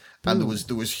License. And there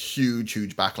was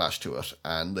huge backlash to it,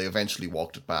 and they eventually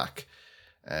walked it back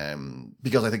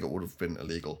because I think it would have been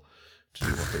illegal to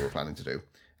do what they were planning to do.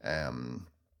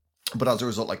 But as a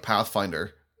result, like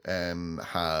Pathfinder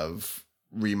have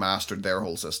remastered their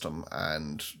whole system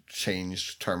and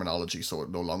changed terminology so it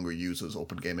no longer uses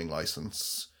Open Gaming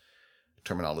License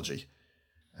terminology.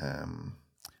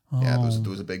 Yeah, there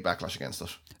was a big backlash against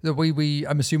it.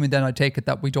 I'm assuming then I take it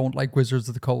that we don't like Wizards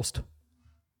of the Coast.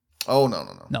 Oh, no.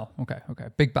 No, okay.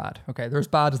 Big bad. Okay, they're as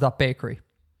bad as that bakery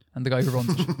and the guy who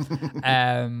runs it.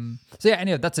 So yeah,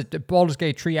 anyway, that's it. Baldur's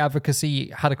Gate 3 advocacy,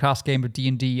 had a class game of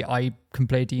D&D. I can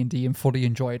play D&D and fully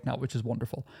enjoy it now, which is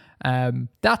wonderful.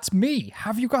 That's me.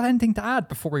 Have you got anything to add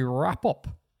before we wrap up?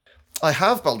 I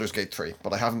have Baldur's Gate 3,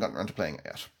 but I haven't gotten around to playing it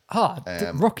yet.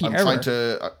 Rookie I'm error. trying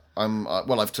to... I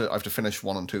have to finish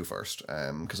 1 and 2 first,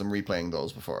 because I'm replaying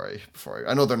those before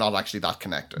I know they're not actually that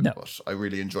connected, but I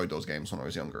really enjoyed those games when I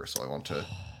was younger, so I want to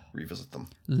revisit them.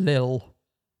 Lil.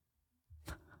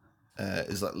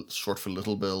 Is that short for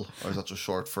Little Bill, or is that just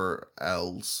short for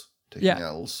L's? Taking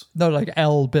L's. No, like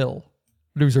L Bill.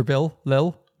 Loser Bill.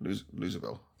 Lil. Loser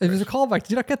Bill. It was a callback.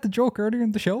 Did you not get the joke earlier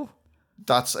in the show?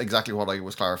 That's exactly what I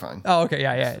was clarifying. Oh, okay,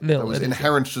 yeah. Lil. That was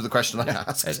inherent to the question I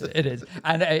asked. It is.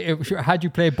 And had you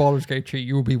played Baldur's Gate 3,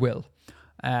 you would be Will.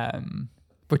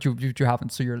 But you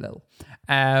haven't, so you're Lil.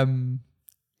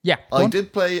 Yeah. I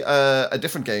did play a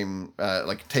different game,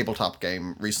 like tabletop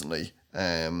game recently,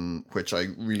 which I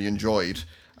really enjoyed,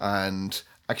 and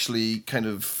actually kind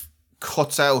of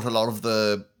cuts out a lot of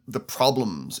the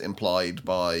problems implied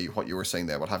by what you were saying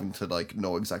there about having to like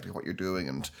know exactly what you're doing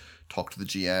and talk to the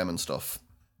GM and stuff.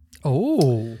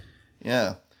 Oh.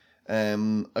 Yeah.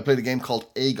 I played a game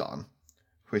called Aegon,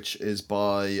 which is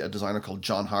by a designer called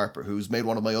John Harper, who's made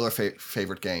one of my other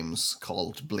favorite games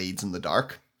called Blades in the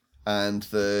Dark. And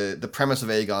the premise of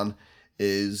Aegon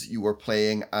is you are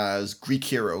playing as Greek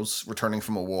heroes returning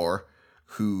from a war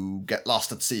who get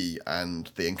lost at sea,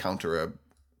 and they encounter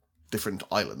different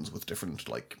islands with different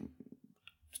like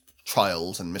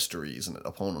trials and mysteries and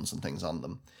opponents and things on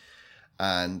them.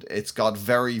 And it's got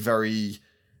very, very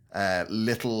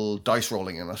little dice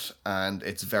rolling in it, and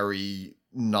it's very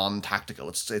non-tactical.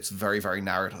 It's very, very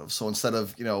narrative. So instead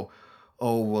of,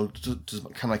 oh, well,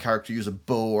 can my character use a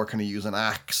bow or can he use an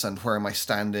axe, and where am I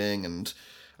standing and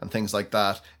things like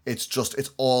that, it's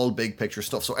all big picture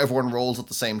stuff. So everyone rolls at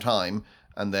the same time,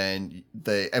 and then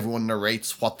everyone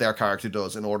narrates what their character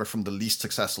does in order from the least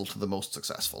successful to the most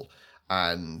successful.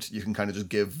 And you can kind of just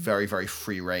give very, very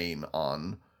free rein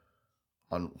on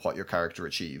what your character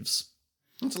achieves.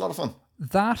 It's a lot of fun.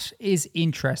 That is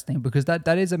interesting, because that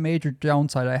is a major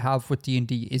downside I have with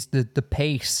D&D, is the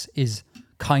pace is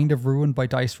kind of ruined by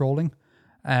dice rolling.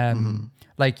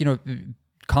 Like,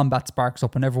 combat sparks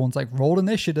up and everyone's like, roll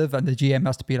initiative, and the GM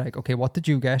has to be like, okay, what did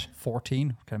you get?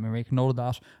 14. Okay, I'm making note of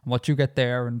that. And what you get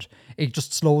there, and it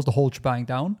just slows the whole shebang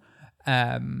down.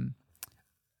 And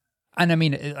I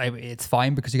mean, it's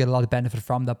fine because you get a lot of benefit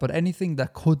from that, but anything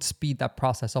that could speed that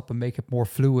process up and make it more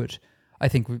fluid, I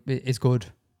think is good.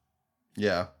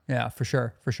 Yeah. Yeah, for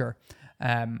sure.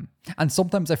 And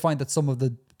sometimes I find that some of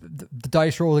the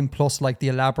dice rolling plus like the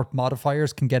elaborate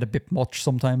modifiers can get a bit much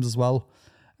sometimes as well.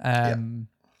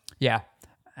 Yeah.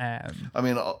 I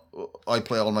mean, I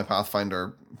play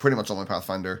pretty much all my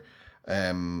Pathfinder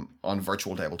on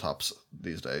virtual tabletops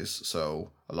these days,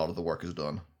 so a lot of the work is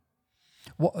done.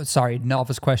 Sorry,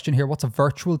 novice question here. What's a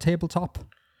virtual tabletop?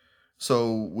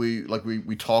 So we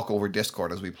talk over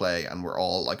Discord as we play, and we're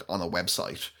all like on a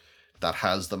website that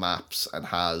has the maps and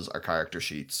has our character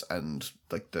sheets, and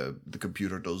like the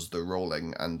computer does the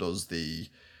rolling and does the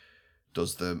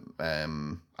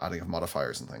adding of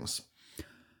modifiers and things.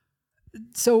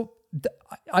 So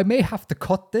I may have to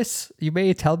cut this. You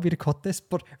may tell me to cut this,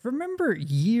 but remember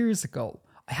years ago,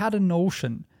 I had a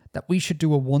notion that we should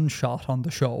do a one-shot on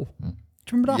the show. Do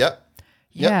you remember that?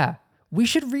 Yeah. We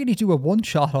should really do a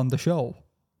one-shot on the show.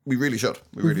 We really should.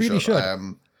 We really should.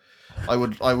 I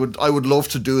would love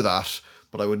to do that,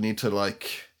 but I would need to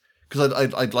because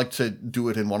I'd like to do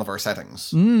it in one of our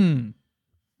settings.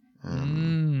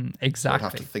 Exactly. So I'd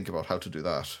have to think about how to do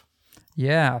that.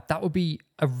 Yeah, that would be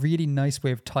a really nice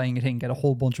way of tying it in. Get a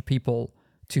whole bunch of people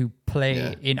to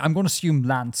play in. I'm going to assume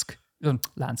Lansk,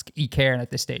 Cairn at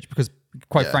this stage, because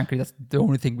Quite frankly, that's the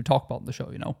only thing we talk about in the show,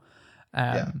 you know.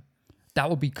 That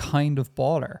would be kind of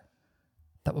baller.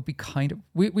 That would be kind of...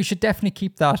 We should definitely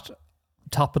keep that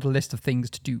top of the list of things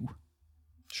to do.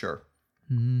 Sure.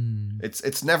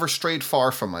 It's never strayed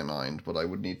far from my mind, but I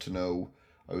would need to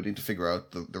figure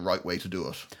out the right way to do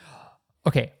it.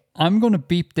 Okay, I'm going to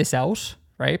beep this out,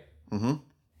 right? Mm-hmm.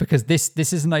 Because this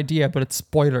is an idea, but it's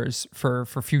spoilers for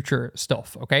future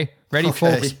stuff, okay? Ready,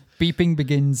 folks? Beeping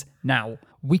begins now.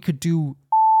 We could do...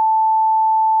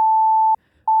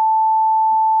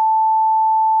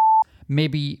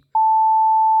 maybe...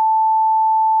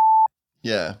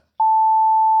 Yeah.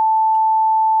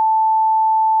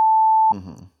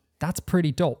 Mm-hmm. That's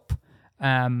pretty dope.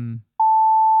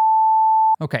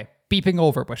 Okay, beeping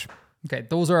over, but... Okay,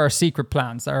 those are our secret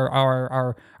plans,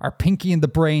 our Pinky in the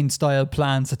Brain style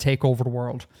plans to take over the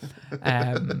world.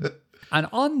 And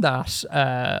on that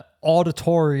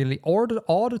auditorially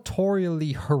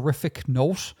horrific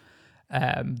note,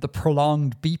 the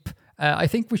prolonged beep, I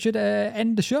think we should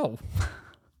end the show.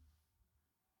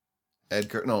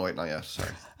 Edgar, no, wait, not yet.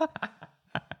 Sorry.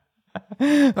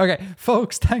 Okay,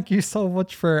 folks, thank you so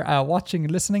much for watching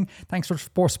and listening. Thanks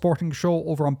for supporting the show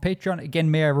over on Patreon. Again,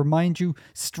 may I remind you,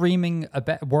 streaming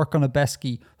Work on a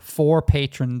Besky for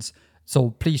patrons.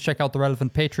 So please check out the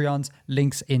relevant Patreons.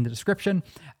 Links in the description.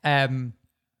 I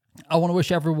want to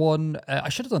wish everyone, I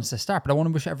should have done this at the start, but I want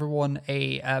to wish everyone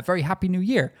a very happy new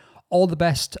year. All the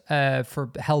best for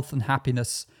health and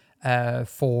happiness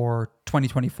for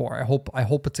 2024. I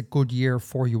hope it's a good year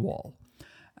for you all.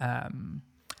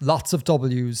 Lots of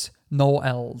W's, no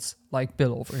L's, like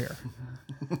Bill over here.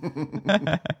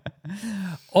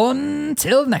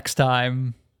 Until next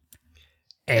time,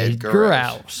 Edgar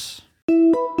out.